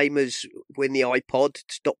just the same as when the iPod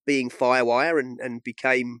stopped being FireWire and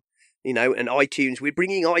became, an iTunes. We're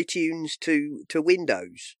bringing iTunes to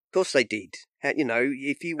Windows. Of course they did.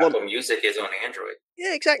 If you want, Apple Music is on Android.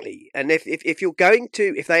 Yeah, exactly. And if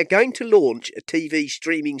they're going to launch a TV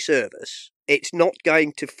streaming service, it's not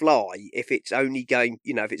going to fly if it's only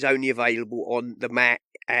available on the Mac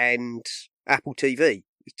and Apple TV.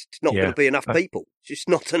 It's not going to be enough people. It's just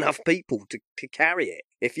not enough people to carry it.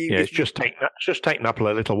 It's just taken Apple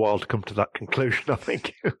a little while to come to that conclusion, I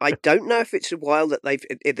think. I don't know if it's a while that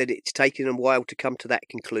it's taken a while to come to that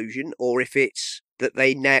conclusion, or if it's that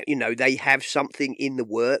they now, they have something in the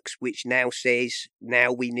works which now says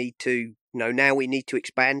now we need to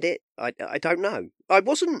expand it. I don't know. I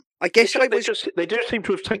guess they do seem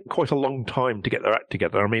to have taken quite a long time to get their act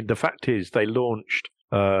together. I mean, the fact is they launched.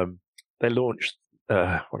 What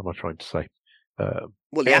am I trying to say? The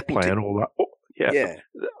AirPlay and all that.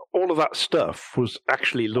 All of that stuff was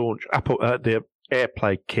actually launched. Apple, the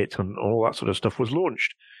AirPlay kit and all that sort of stuff was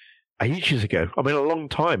launched ages ago. I mean, a long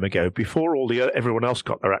time ago, before everyone else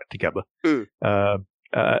got their act together.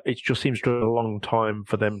 It just seems to be a long time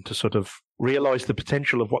for them to sort of realise the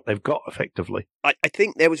potential of what they've got effectively. I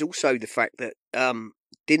think there was also the fact that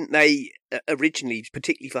didn't they originally,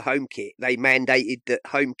 particularly for HomeKit, they mandated that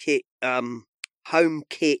HomeKit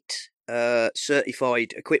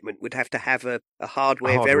certified equipment would have to have a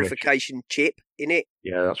hardware verification chip in it.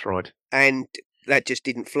 Yeah, that's right. And that just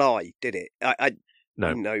didn't fly, did it?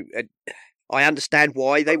 No. I understand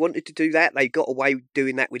why they wanted to do that. They got away with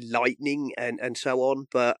doing that with Lightning and so on,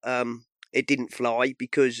 but it didn't fly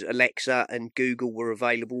because Alexa and Google were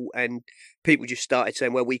available, and people just started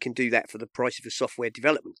saying, well, we can do that for the price of a software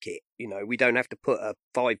development kit. We don't have to put a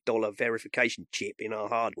 $5 verification chip in our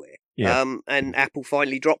hardware. Yeah. And Apple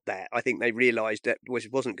finally dropped that. I think they realised that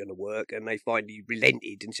it wasn't going to work, and they finally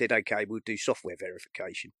relented and said, okay, we'll do software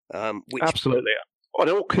verification. Absolutely. And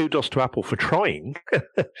all kudos to Apple for trying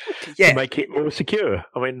to make it more secure.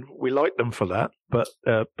 I mean, we like them for that, but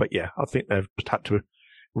yeah, I think they've just had to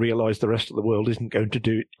realise the rest of the world isn't going to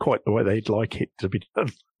do it quite the way they'd like it to be done.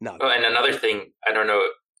 No. Oh, and another thing, I don't know,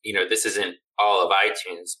 this isn't all of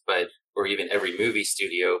iTunes, or even every movie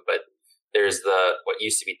studio, but there's what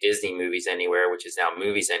used to be Disney Movies Anywhere, which is now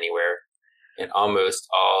Movies Anywhere, and almost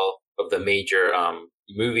all of the major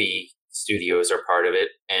movie studios are part of it,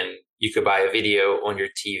 and you could buy a video on your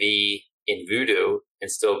TV in Vudu and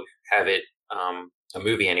still have it, a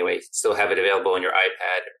movie anyway, still have it available on your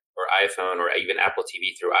iPad or iPhone or even Apple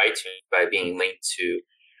TV through iTunes by being linked to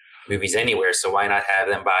Movies Anywhere. So why not have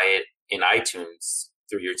them buy it in iTunes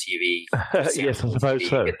through your TV? Yes, I suppose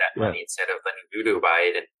so. Get that money instead of letting Vudu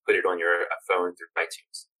buy it and put it on your phone through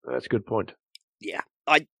iTunes. That's a good point. Yeah,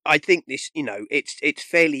 I think this, it's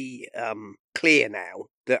fairly clear now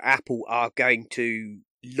that Apple are going to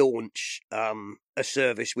launch a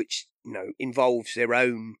service which involves their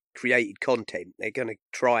own created content. They're going to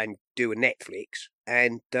try and do a Netflix,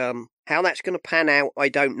 and how that's going to pan out, I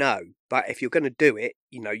don't know. But if you're going to do it,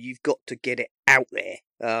 you've got to get it out there.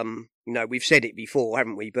 We've said it before,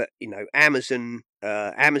 haven't we? But Amazon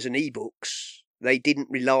ebooks, they didn't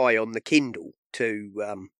rely on the Kindle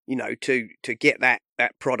to get that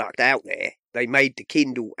product out there. They made the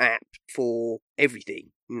Kindle app for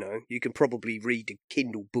everything. You can probably read a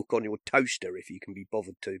Kindle book on your toaster if you can be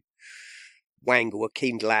bothered to wangle a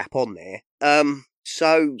Kindle app on there.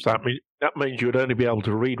 So that means you would only be able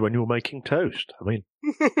to read when you're making toast. I mean,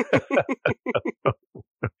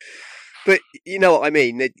 but you know what I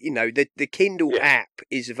mean. The Kindle app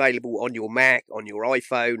is available on your Mac, on your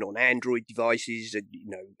iPhone, on Android devices, and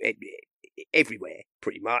everywhere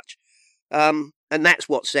pretty much. And that's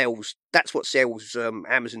what sells.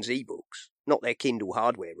 Amazon's ebooks, not their Kindle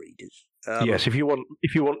hardware readers. Yes, if you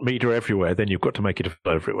want media everywhere, then you've got to make it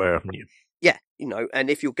everywhere, haven't you? Yeah, and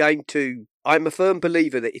if you're going to, I'm a firm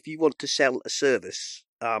believer that if you want to sell a service,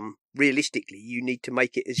 realistically, you need to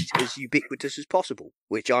make it as ubiquitous as possible,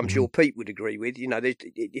 which I'm sure Pete would agree with.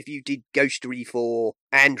 If you did Ghostery for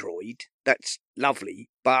Android, that's lovely,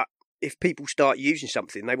 but if people start using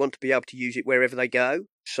something, they want to be able to use it wherever they go.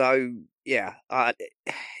 So, yeah,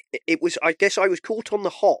 it was, I guess I was caught on the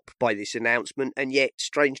hop by this announcement, and yet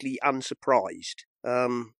strangely unsurprised.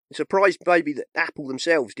 Surprised maybe that Apple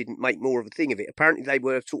themselves didn't make more of a thing of it. Apparently they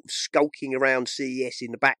were sort of skulking around CES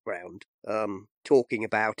in the background, talking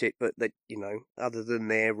about it, but that, other than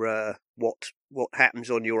their what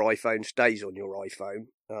happens on your iPhone stays on your iPhone,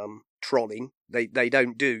 trolling, they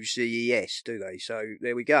don't do CES, do they? So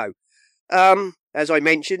there we go. As I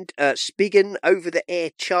mentioned, Spigen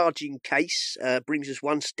over-the-air charging case brings us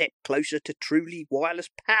one step closer to truly wireless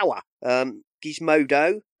power.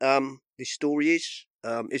 Gizmodo, this story is,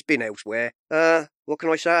 it's been elsewhere. What can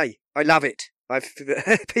I say? I love it.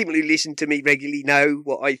 People who listen to me regularly know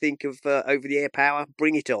what I think of over-the-air power.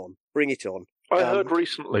 Bring it on. Bring it on. I heard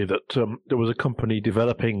recently that there was a company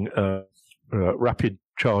developing rapid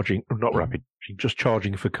charging, not rapid, just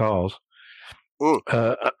charging for cars.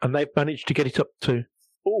 And they've managed to get it up to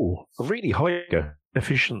a really high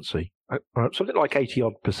efficiency, something like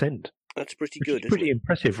 80-odd%. That's pretty good. It's pretty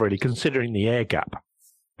impressive, really, considering the air gap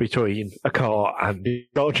between a car and the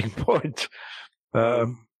charging point. I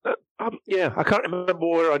can't remember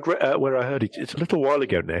where I heard it. It's a little while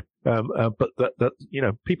ago now, but that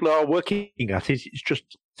people are working at it. It's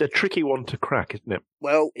just a tricky one to crack, isn't it?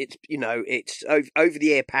 Well, it's over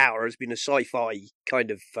the air power has been a sci-fi kind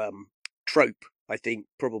of trope. I think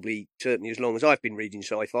probably certainly as long as I've been reading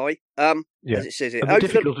sci-fi. As it says it. And the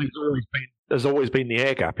difficulty has always been the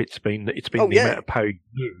air gap. It's been the amount of power you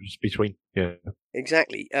lose between. Yeah.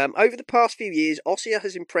 Exactly. Over the past few years, Ossia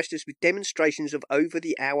has impressed us with demonstrations of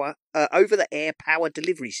over-the-air power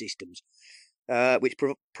delivery systems, which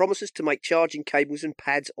promises to make charging cables and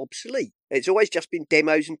pads obsolete. It's always just been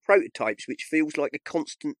demos and prototypes, which feels like a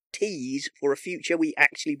constant tease for a future we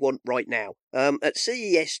actually want right now. At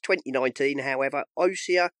CES 2019, however,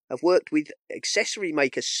 Ossia have worked with accessory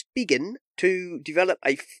maker Spigen to develop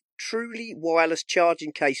a truly wireless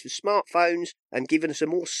charging case for smartphones and given us a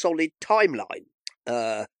more solid timeline.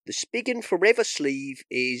 The Spigen Forever sleeve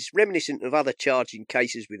is reminiscent of other charging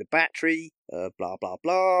cases with a battery, blah, blah,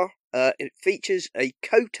 blah. It features a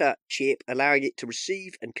Kota chip allowing it to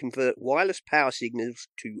receive and convert wireless power signals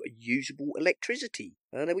to usable electricity.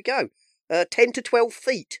 There we go. 10 to 12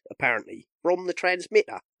 feet, apparently, from the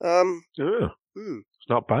transmitter. It's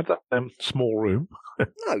not bad, that small room.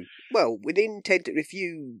 No, well, within 10 to...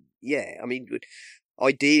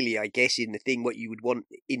 ideally, I guess, in the thing, what you would want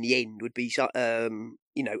in the end would be, a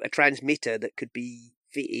transmitter that could be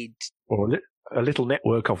fitted... Or a little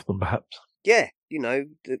network of them, perhaps. Yeah,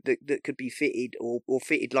 that could be fitted or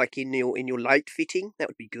fitted like in your light fitting. That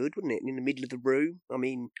would be good, wouldn't it? In the middle of the room. I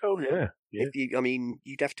mean... Oh, yeah. If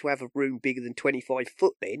you'd have to have a room bigger than 25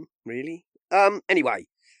 foot then, really. Anyway...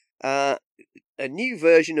 a new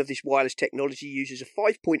version of this wireless technology uses a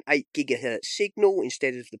 5.8 gigahertz signal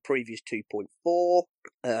instead of the previous 2.4.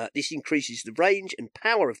 This increases the range and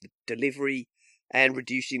power of the delivery and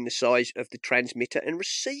reducing the size of the transmitter and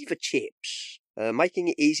receiver chips, making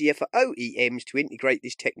it easier for OEMs to integrate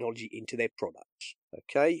this technology into their products.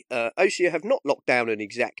 Okay, Ossia have not locked down an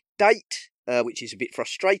exact date, which is a bit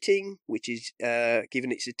frustrating, which is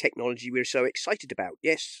given it's a technology we're so excited about.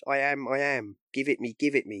 Yes, I am. Give it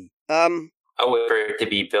me. I wait for it to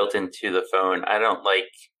be built into the phone. I don't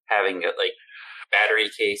like having battery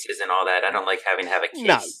cases and all that. I don't like having to have a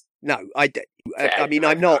case. No,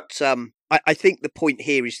 I'm not. I think the point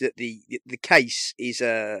here is that the case is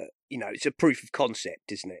it's a proof of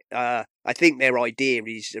concept, isn't it? I think their idea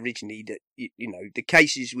is originally that, the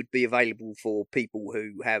cases would be available for people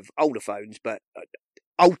who have older phones, but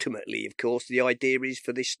ultimately, of course, the idea is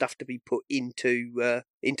for this stuff to be put into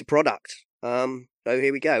product. So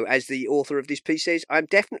here we go. As the author of this piece says, I'm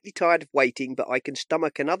definitely tired of waiting, but I can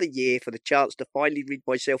stomach another year for the chance to finally rid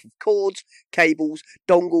myself of cords, cables,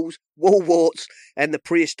 dongles, wall warts, and the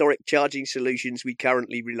prehistoric charging solutions we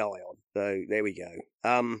currently rely on. So there we go.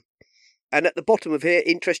 And at the bottom of here,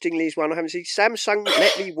 interestingly, is one I haven't seen. Samsung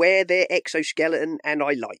let me wear their exoskeleton, and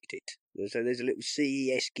I liked it. So there's a little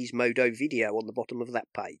CES Gizmodo video on the bottom of that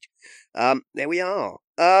page. There we are.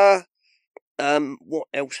 What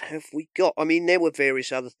else have we got? I mean, there were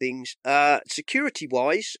various other things.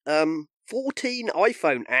 Security-wise, 14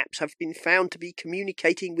 iPhone apps have been found to be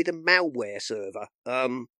communicating with a malware server.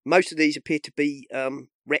 Most of these appear to be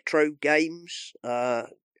retro games,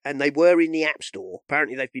 and they were in the App Store.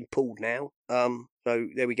 Apparently they've been pulled now. So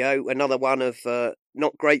there we go. Another one of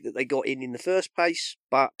not great that they got in the first place,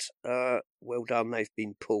 but well done, they've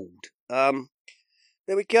been pulled. There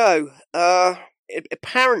we go.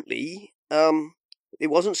 Apparently, it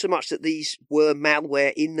wasn't so much that these were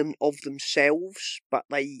malware in them of themselves, but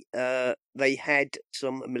they had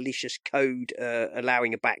some malicious code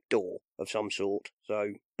allowing a backdoor of some sort.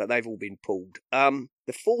 So, but they've all been pulled.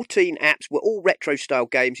 The 14 apps were all retro-style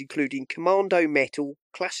games, including Commando Metal,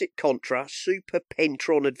 Classic Contra, Super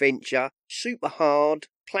Pentron Adventure, Super Hard,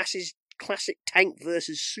 Classic Tank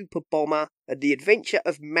vs Super Bomber, and The Adventure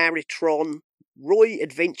of Maritron, Roy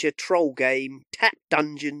Adventure Troll Game, Tap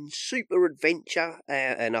Dungeon, Super Adventure,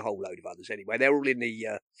 and a whole load of others. Anyway, they're all in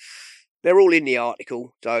the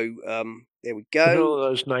article. So there we go.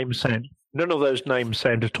 None of those names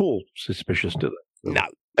sound at all suspicious, do they? No,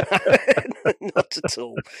 not at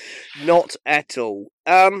all. Not at all.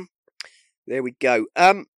 There we go.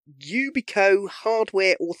 Yubico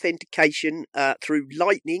hardware authentication through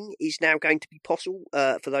Lightning is now going to be possible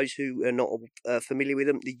for those who are not familiar with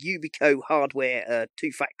them. The Yubico hardware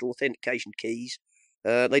two-factor authentication keys,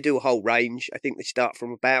 they do a whole range. I think they start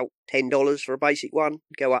from about $10 for a basic one,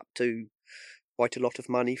 go up to quite a lot of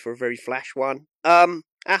money for a very flash one. So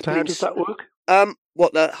how does that work?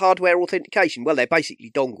 What, the hardware authentication? Well, they're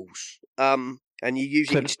basically dongles. And you use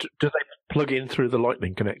it. Do they plug in through the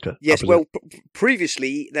Lightning connector? Yes, well,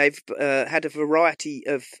 previously they've had a variety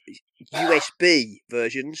of USB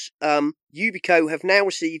versions. Yubico have now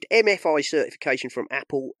received MFI certification from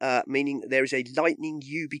Apple, meaning there is a Lightning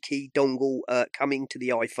YubiKey dongle coming to the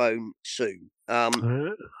iPhone soon.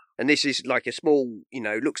 And this is like a small,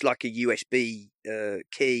 looks like a USB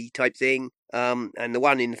key type thing. And the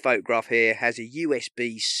one in the photograph here has a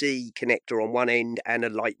USB-C connector on one end and a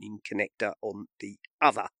Lightning connector on the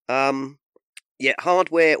other.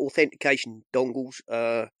 Hardware authentication dongles.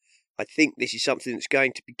 I think this is something that's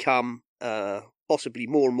going to become possibly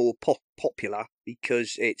more and more popular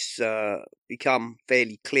because it's become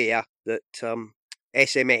fairly clear that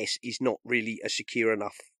SMS is not really a secure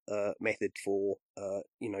enough method for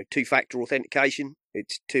two-factor authentication.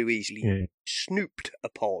 It's too easily snooped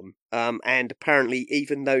upon, and apparently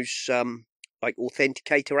even those like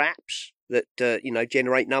authenticator apps that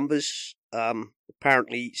generate numbers,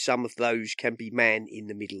 apparently some of those can be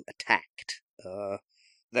man-in-the-middle attacked.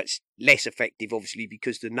 That's less effective, obviously,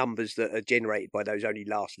 because the numbers that are generated by those only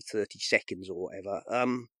last for 30 seconds or whatever.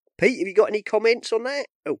 Pete, have you got any comments on that?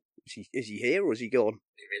 Oh, is he here or is he gone?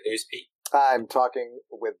 Did we lose Pete? I'm talking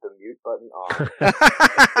with the mute button on.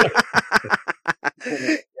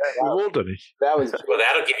 That was well.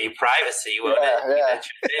 That'll give you privacy, won't it?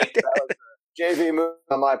 That was a JV move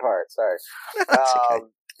on my part. Sorry. Okay.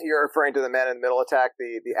 You're referring to the man in the middle attack,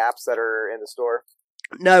 the apps that are in the store.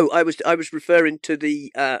 No, I was referring to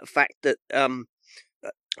the fact that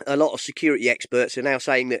a lot of security experts are now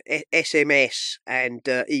saying that SMS and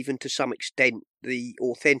even to some extent the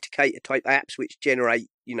authenticator type apps which generate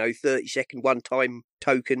 30-second one-time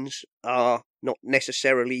tokens are not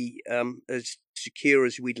necessarily as secure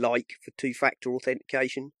as we'd like for two-factor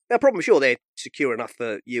authentication. Now, I'm sure they're secure enough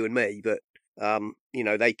for you and me, but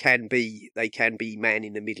they can be man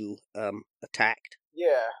in the middle attacked.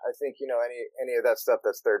 Yeah, I think any of that stuff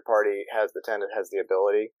that's third party has the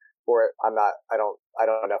ability for it. I don't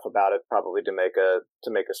know enough about it probably to make a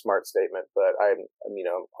smart statement, but I'm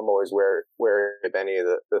always wary of any of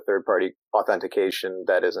the third party authentication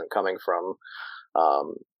that isn't coming from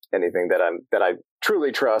anything that I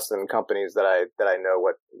truly trust, and companies that I know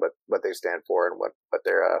what they stand for and what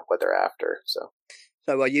they're after. So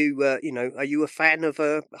are you are you a fan of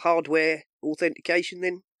hardware authentication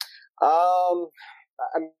then?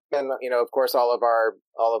 And of course, all of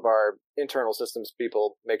our internal systems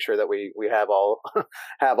people make sure that we have all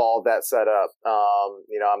have all of that set up.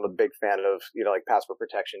 I'm a big fan of like password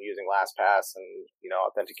protection using LastPass and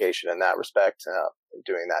authentication in that respect,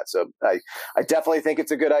 doing that. So I definitely think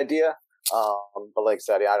it's a good idea. But like I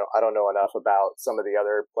said, I don't know enough about some of the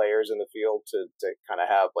other players in the field to kind of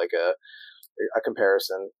have like a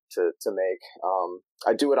comparison to make.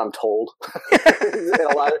 I do what I'm told in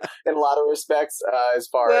a lot of respects, as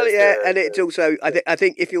far as and it's also I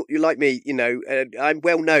think if you're like me, I'm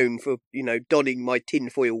well known for donning my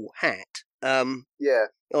tinfoil hat. On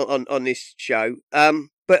this show.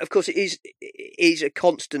 But of course it is a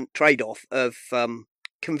constant trade-off of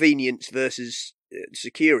convenience versus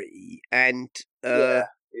security, and you have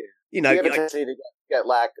a tendency to get a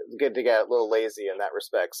little lazy in that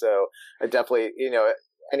respect. So I definitely,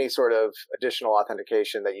 any sort of additional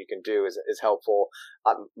authentication that you can do is helpful.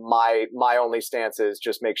 My only stance is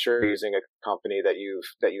just make sure you're using a company that you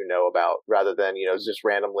know about, rather than just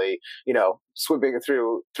randomly swimming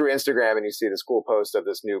through Instagram and you see this cool post of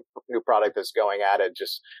this new product that's going at it.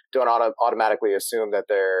 Just don't automatically assume that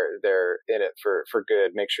they're in it for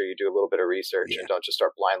good. Make sure you do a little bit of research and don't just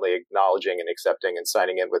start blindly acknowledging and accepting and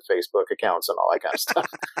signing in with Facebook accounts and all that kind of stuff.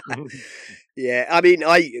 Yeah, I mean,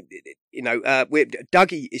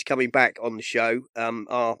 Dougie is coming back on the show.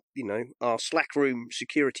 Our Slack room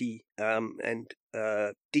security and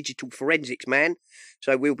digital forensics man.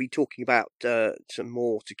 So we'll be talking about some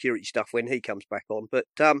more security stuff when he comes back on. But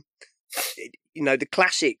the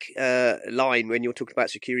classic line when you're talking about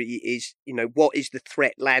security is, what is the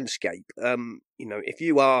threat landscape? If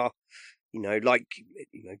you are,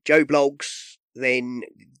 Joe Blogs, then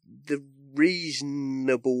the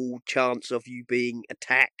reasonable chance of you being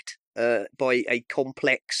attacked by a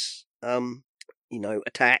complex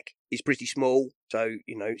attack is pretty small. So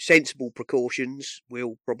sensible precautions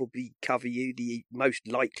will probably cover you. The most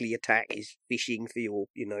likely attack is phishing for your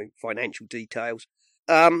financial details.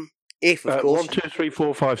 If of course 1, 2, 3,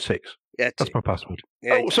 4, 5, 6. Yeah, that's my password.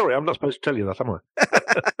 Yeah, sorry, I'm not supposed to tell you that, am I?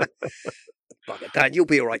 Bugger, Dan, you'll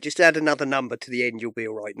be all right. Just add another number to the end. You'll be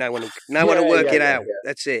all right. No one will work it out. Yeah.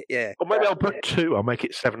 That's it. Yeah. Or maybe I'll put 2. I'll make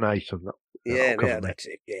it 7, 8, and that. Yeah, that's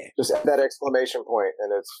it. Yeah. Just add that exclamation point,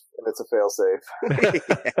 and it's a fail-safe.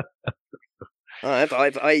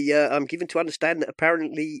 I'm given to understand that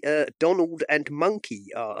apparently Donald and Monkey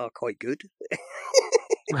are quite good.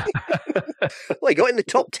 Well, he got in the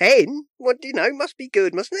top 10. What must be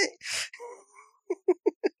good, mustn't it?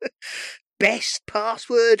 Best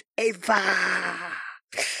password ever.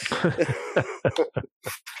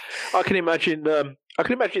 I can imagine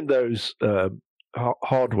those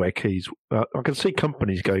hardware keys. I can see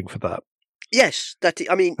companies going for that. Yes,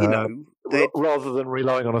 rather than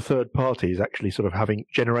relying on a third party, is actually sort of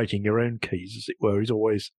generating your own keys, as it were, is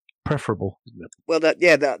always preferable, isn't it? Well,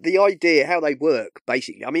 the idea how they work,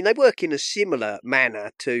 basically. I mean, they work in a similar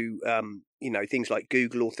manner to things like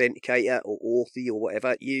Google Authenticator or Authy or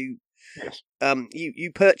whatever. You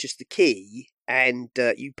purchase the key and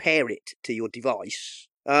you pair it to your device.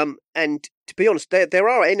 And to be honest, there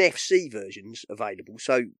are NFC versions available.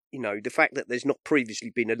 So, the fact that there's not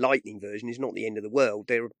previously been a Lightning version is not the end of the world.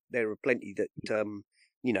 There are plenty that,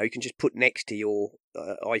 you can just put next to your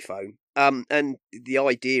iPhone. And the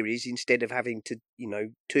idea is, instead of having to,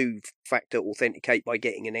 two-factor authenticate by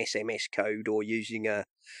getting an SMS code or using a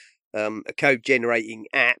code generating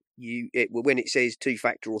app, when it says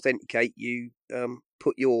two-factor authenticate, you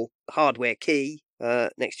put your hardware key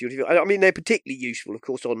next to your device. I mean, they're particularly useful, of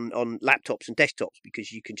course, on laptops and desktops,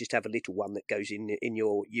 because you can just have a little one that goes in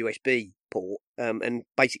your USB port and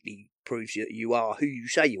basically proves that you are who you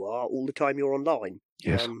say you are all the time you're online.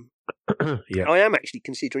 Yes. Yeah. I am actually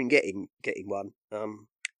considering getting one.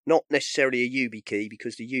 Not necessarily a YubiKey,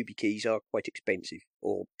 because the YubiKeys are quite expensive,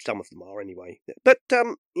 or some of them are anyway. But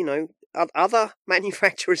other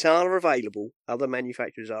manufacturers are available.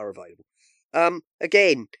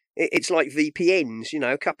 Again, it's like VPNs.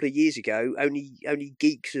 A couple of years ago, only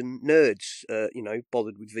geeks and nerds,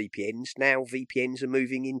 bothered with VPNs. Now VPNs are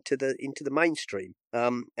moving into the mainstream.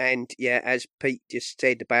 And as Pete just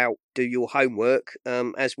said about do your homework,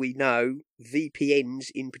 as we know,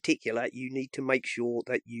 VPNs in particular, you need to make sure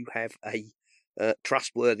that you have a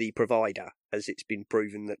trustworthy provider, as it's been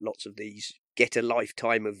proven that lots of these get a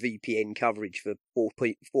lifetime of VPN coverage for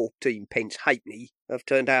 14 pence halfpenny have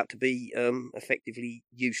turned out to be effectively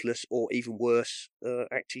useless, or even worse,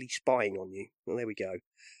 actually spying on you. Well, there we go.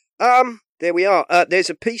 There we are. There's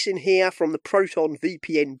a piece in here from the Proton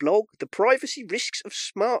VPN blog, the privacy risks of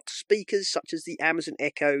smart speakers such as the Amazon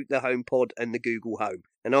Echo, the HomePod, and the Google Home.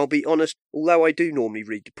 And I'll be honest, although I do normally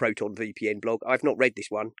read the Proton VPN blog, I've not read this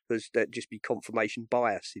one because that'd just be confirmation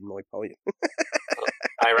bias in my point.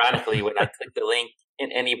 Ironically, when I click the link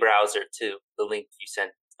in any browser to the link you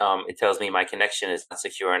sent, it tells me my connection is not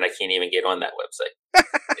secure and I can't even get on that website.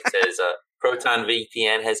 It says Proton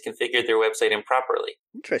VPN has configured their website improperly.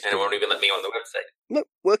 Interesting. And it won't even let me on the website. No,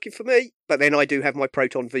 working for me. But then I do have my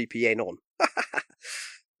Proton VPN on.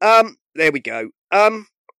 There we go.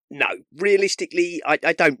 No, realistically, I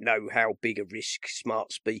don't know how big a risk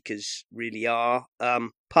smart speakers really are.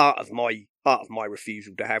 Part of my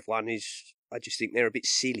refusal to have one is I just think they're a bit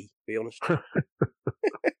silly, to be honest.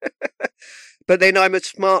 But then I'm a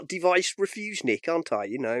smart device refusenik, aren't I?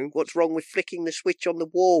 You know, what's wrong with flicking the switch on the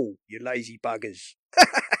wall, you lazy buggers?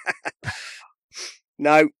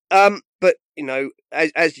 No, but, you know,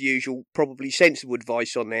 as usual, probably sensible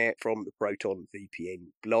advice on there from the Proton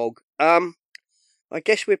VPN blog. I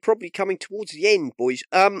guess we're probably coming towards the end, boys.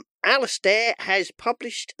 Alistair has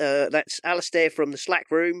published, that's Alistair from the Slack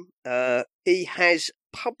room. He has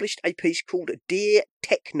published a piece called Dear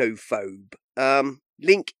Technophobe.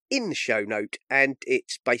 Link in the show note, and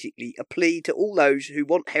it's basically a plea to all those who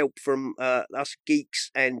want help from us geeks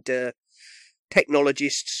and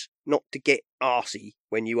technologists not to get arsey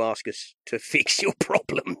when you ask us to fix your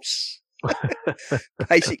problems.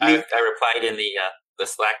 Basically, I replied in the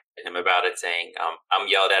Slack to him about it, saying I'm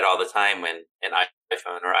yelled at all the time when an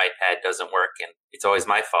iPhone or iPad doesn't work, and it's always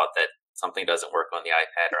my fault that something doesn't work on the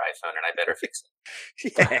iPad or iPhone, and I better fix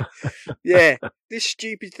it. Yeah. This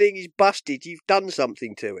stupid thing is busted. You've done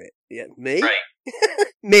something to it. Yeah, me? Right.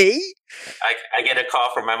 Me? I get a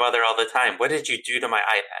call from my mother all the time. What did you do to my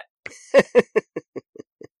iPad?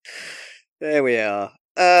 There we are.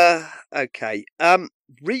 Okay.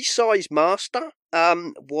 Resize Master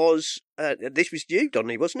was this was you,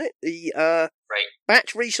 Donny, wasn't it? The right.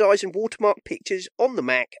 Batch resize and watermark pictures on the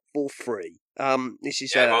Mac for free. This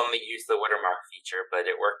is I've only used the watermark feature, but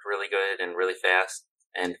it worked really good and really fast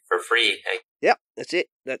and for free. Hey. Yep, that's it.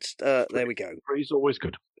 That's there we go. Free is always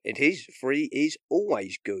good. It is. Free is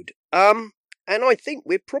always good. And I think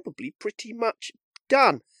we're probably pretty much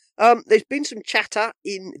done. There's been some chatter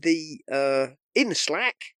in the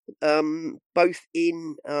Slack, both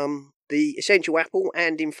in the Essential Apple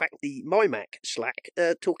and in fact the MyMac Slack,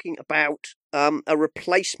 talking about a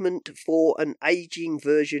replacement for an aging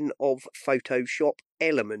version of Photoshop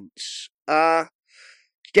Elements.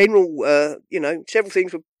 General, several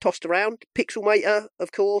things were tossed around. Pixelmator,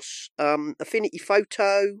 of course, Affinity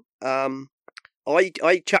Photo.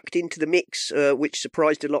 I chucked into the mix, which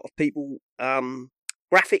surprised a lot of people,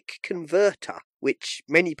 Graphic Converter, which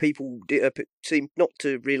many people seem not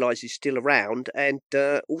to realise is still around, and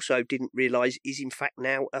also didn't realise is in fact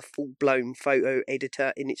now a full-blown photo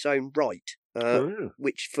editor in its own right,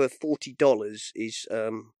 which for $40 is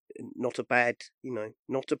not a bad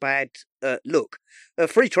look. A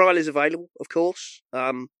free trial is available, of course.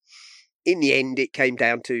 In the end, it came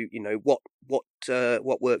down to what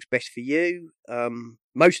works best for you.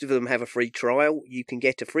 Most of them have a free trial. You can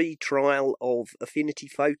get a free trial of Affinity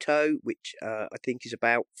Photo, which I think is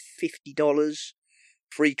about $50.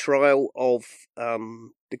 Free trial of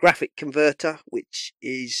the Graphic Converter, which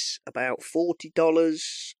is about $40.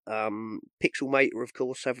 Pixelmator, of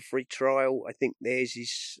course, have a free trial. I think theirs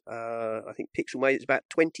is Pixelmator is about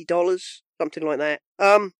 $20, something like that.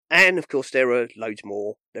 And of course there are loads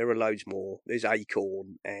more. There's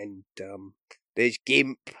Acorn and there's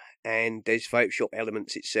GIMP and there's Photoshop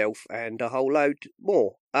Elements itself and a whole load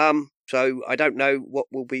more. So I don't know what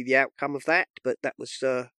will be the outcome of that, but that was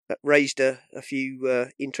that raised a few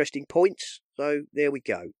interesting points. So there we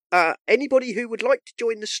go. Anybody who would like to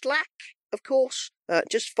join the Slack, of course,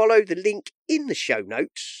 just follow the link in the show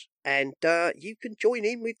notes, and you can join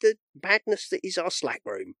in with the madness that is our Slack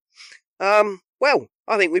room. Well,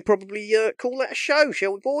 I think we probably call that a show,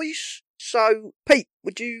 shall we, boys? So, Pete,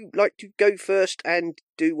 would you like to go first and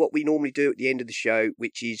do what we normally do at the end of the show,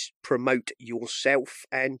 which is promote yourself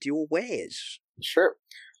and your wares? Sure.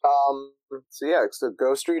 So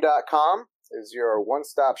Ghostery.com is your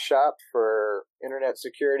one-stop shop for internet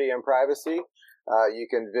security and privacy. You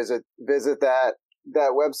can visit that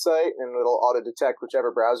website, and it'll auto-detect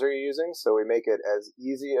whichever browser you're using. So we make it as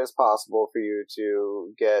easy as possible for you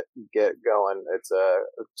to get going. It's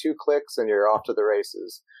 2 clicks and you're off to the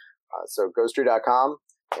races. So Ghostery.com,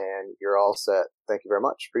 and you're all set. Thank you very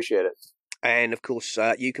much. Appreciate it. And of course,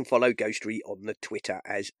 you can follow Ghostery on the Twitter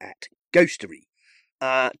as @Ghostery.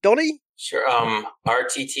 Donnie? Sure.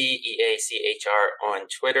 RTTEACHR on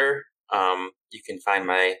Twitter. You can find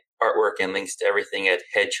my artwork and links to everything at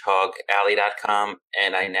hedgehogalley.com.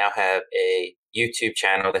 And I now have a YouTube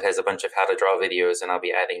channel that has a bunch of how to draw videos, and I'll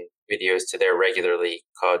be adding videos to there regularly,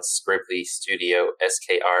 called Scribbly Studio,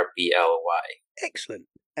 Skrbly. Excellent.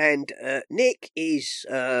 And Nick is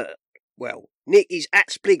Nick is at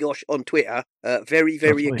Spligosh on Twitter, very,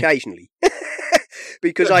 very occasionally.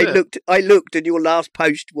 Because I looked, and your last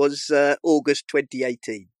post was August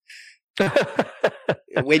 2018.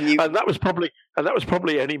 And that was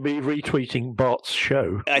probably only me retweeting Bart's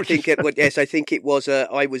show. I think it was.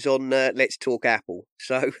 I was on Let's Talk Apple.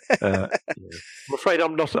 So I'm afraid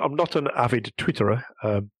I'm not an avid Twitterer.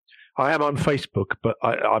 I am on Facebook, but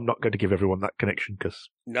I'm not going to give everyone that connection because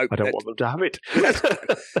I don't want them to have it.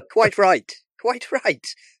 Quite right.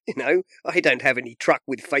 You know, I don't have any truck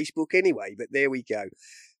with Facebook anyway, but there we go.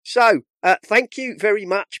 So, thank you very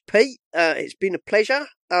much, Pete. It's been a pleasure.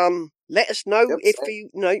 Let us know if you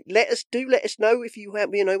know. Let us know if you have,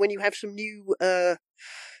 when you have some new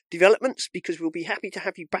developments, because we'll be happy to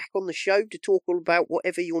have you back on the show to talk all about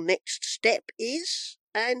whatever your next step is.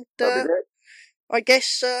 And I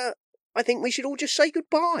guess I think we should all just say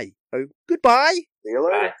goodbye. Oh, goodbye. See you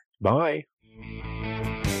later. Bye.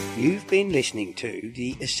 You've been listening to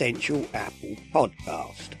the Essential Apple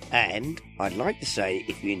podcast, and I'd like to say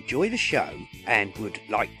if you enjoy the show and would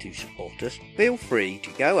like to support us, feel free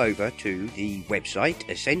to go over to the website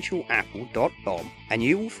essentialapple.com, and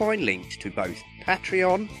you will find links to both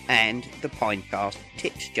Patreon and the Pinecast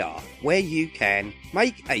Tips Jar, where you can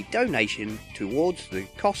make a donation towards the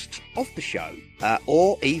costs of the show,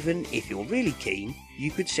 or even if you're really keen,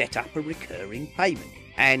 you could set up a recurring payment.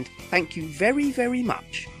 And thank you very, very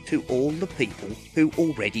much to all the people who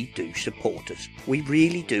already do support us. We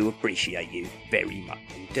really do appreciate you very much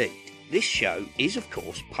indeed. This show is, of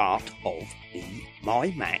course, part of the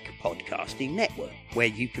My Mac podcasting network, where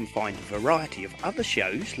you can find a variety of other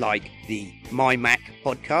shows like the My Mac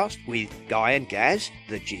podcast with Guy and Gaz,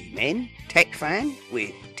 the G-Men, Tech Fan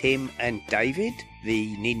with Tim and David,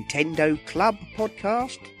 the Nintendo Club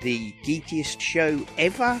podcast, the geekiest show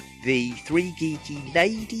ever, the Three Geeky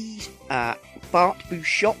Ladies, Bart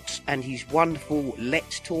Bouchotte and his wonderful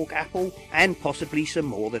Let's Talk Apple, and possibly some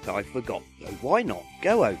more that I've forgotten. So why not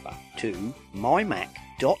go over to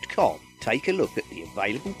mymac.com, take a look at the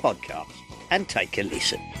available podcasts, and take a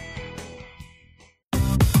listen.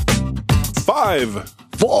 5,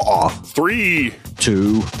 4, 3,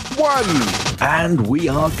 2, 1. And we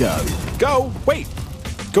are go. Go? Wait.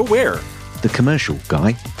 Go where? The commercial,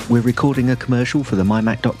 Guy. We're recording a commercial for the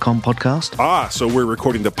mymac.com podcast. Ah, so we're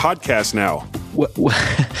recording the podcast now.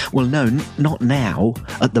 Well, no, not now.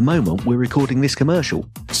 At the moment, we're recording this commercial.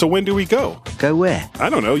 So when do we go? Go where? I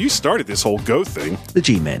don't know. You started this whole go thing. The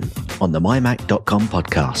G-Men on the mymac.com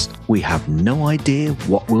podcast. We have no idea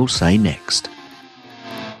what we'll say next.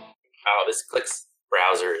 Oh, this Clicks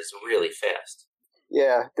browser is really fast.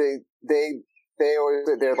 Yeah, they're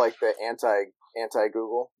like the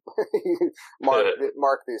anti-Google. Mark,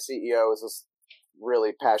 the CEO, is just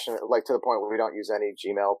really passionate, like to the point where we don't use any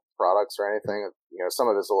Gmail products or anything. You know, some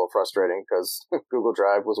of it's a little frustrating because Google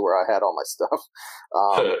Drive was where I had all my stuff.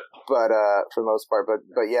 But for the most part,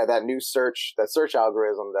 but yeah, that search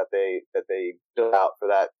algorithm that they built out for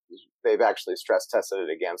that, they've actually stress tested it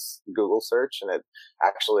against Google search, and it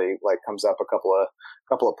actually like comes up a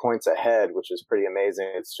couple of points ahead, which is pretty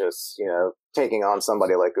amazing. It's just, you know, taking on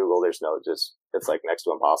somebody like Google, it's like next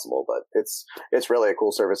to impossible, but it's really a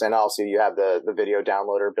cool service. And also you have the video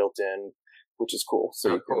downloader built in, which is cool.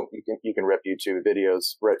 So you can rip YouTube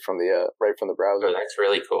videos right from the browser. Oh, that's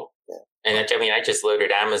really cool. Yeah. And I just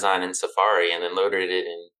loaded Amazon and Safari and then loaded it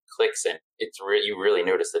in Clicks, and you really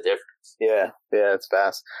notice the difference. Yeah, it's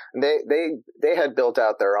fast. And they had built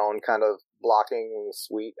out their own kind of blocking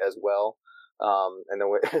suite as well. And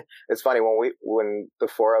then it's funny when the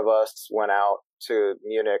four of us went out to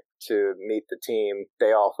Munich to meet the team,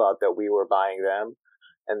 they all thought that we were buying them.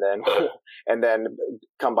 And then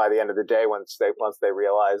come by the end of the day, once they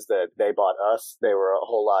realized that they bought us, they were a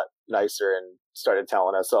whole lot nicer and started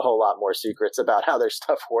telling us a whole lot more secrets about how their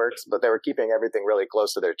stuff works. But they were keeping everything really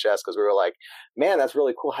close to their chest because we were like, "Man, that's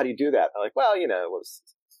really cool. How do you do that?" They're like, "Well, you know,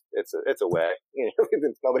 it's a way. You know,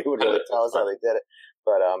 nobody would really tell us how they did it."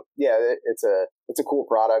 But yeah, it's a cool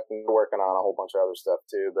product, and we're working on a whole bunch of other stuff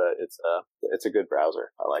too. But it's a good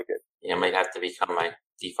browser. I like it. Yeah, it might have to become my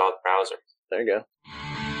default browser. There you go.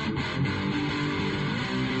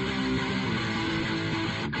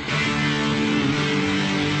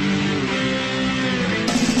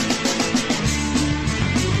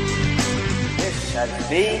 This has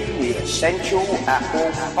been the Essential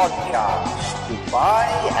Apple Podcast. Goodbye,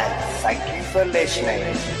 and thank you for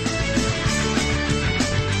listening.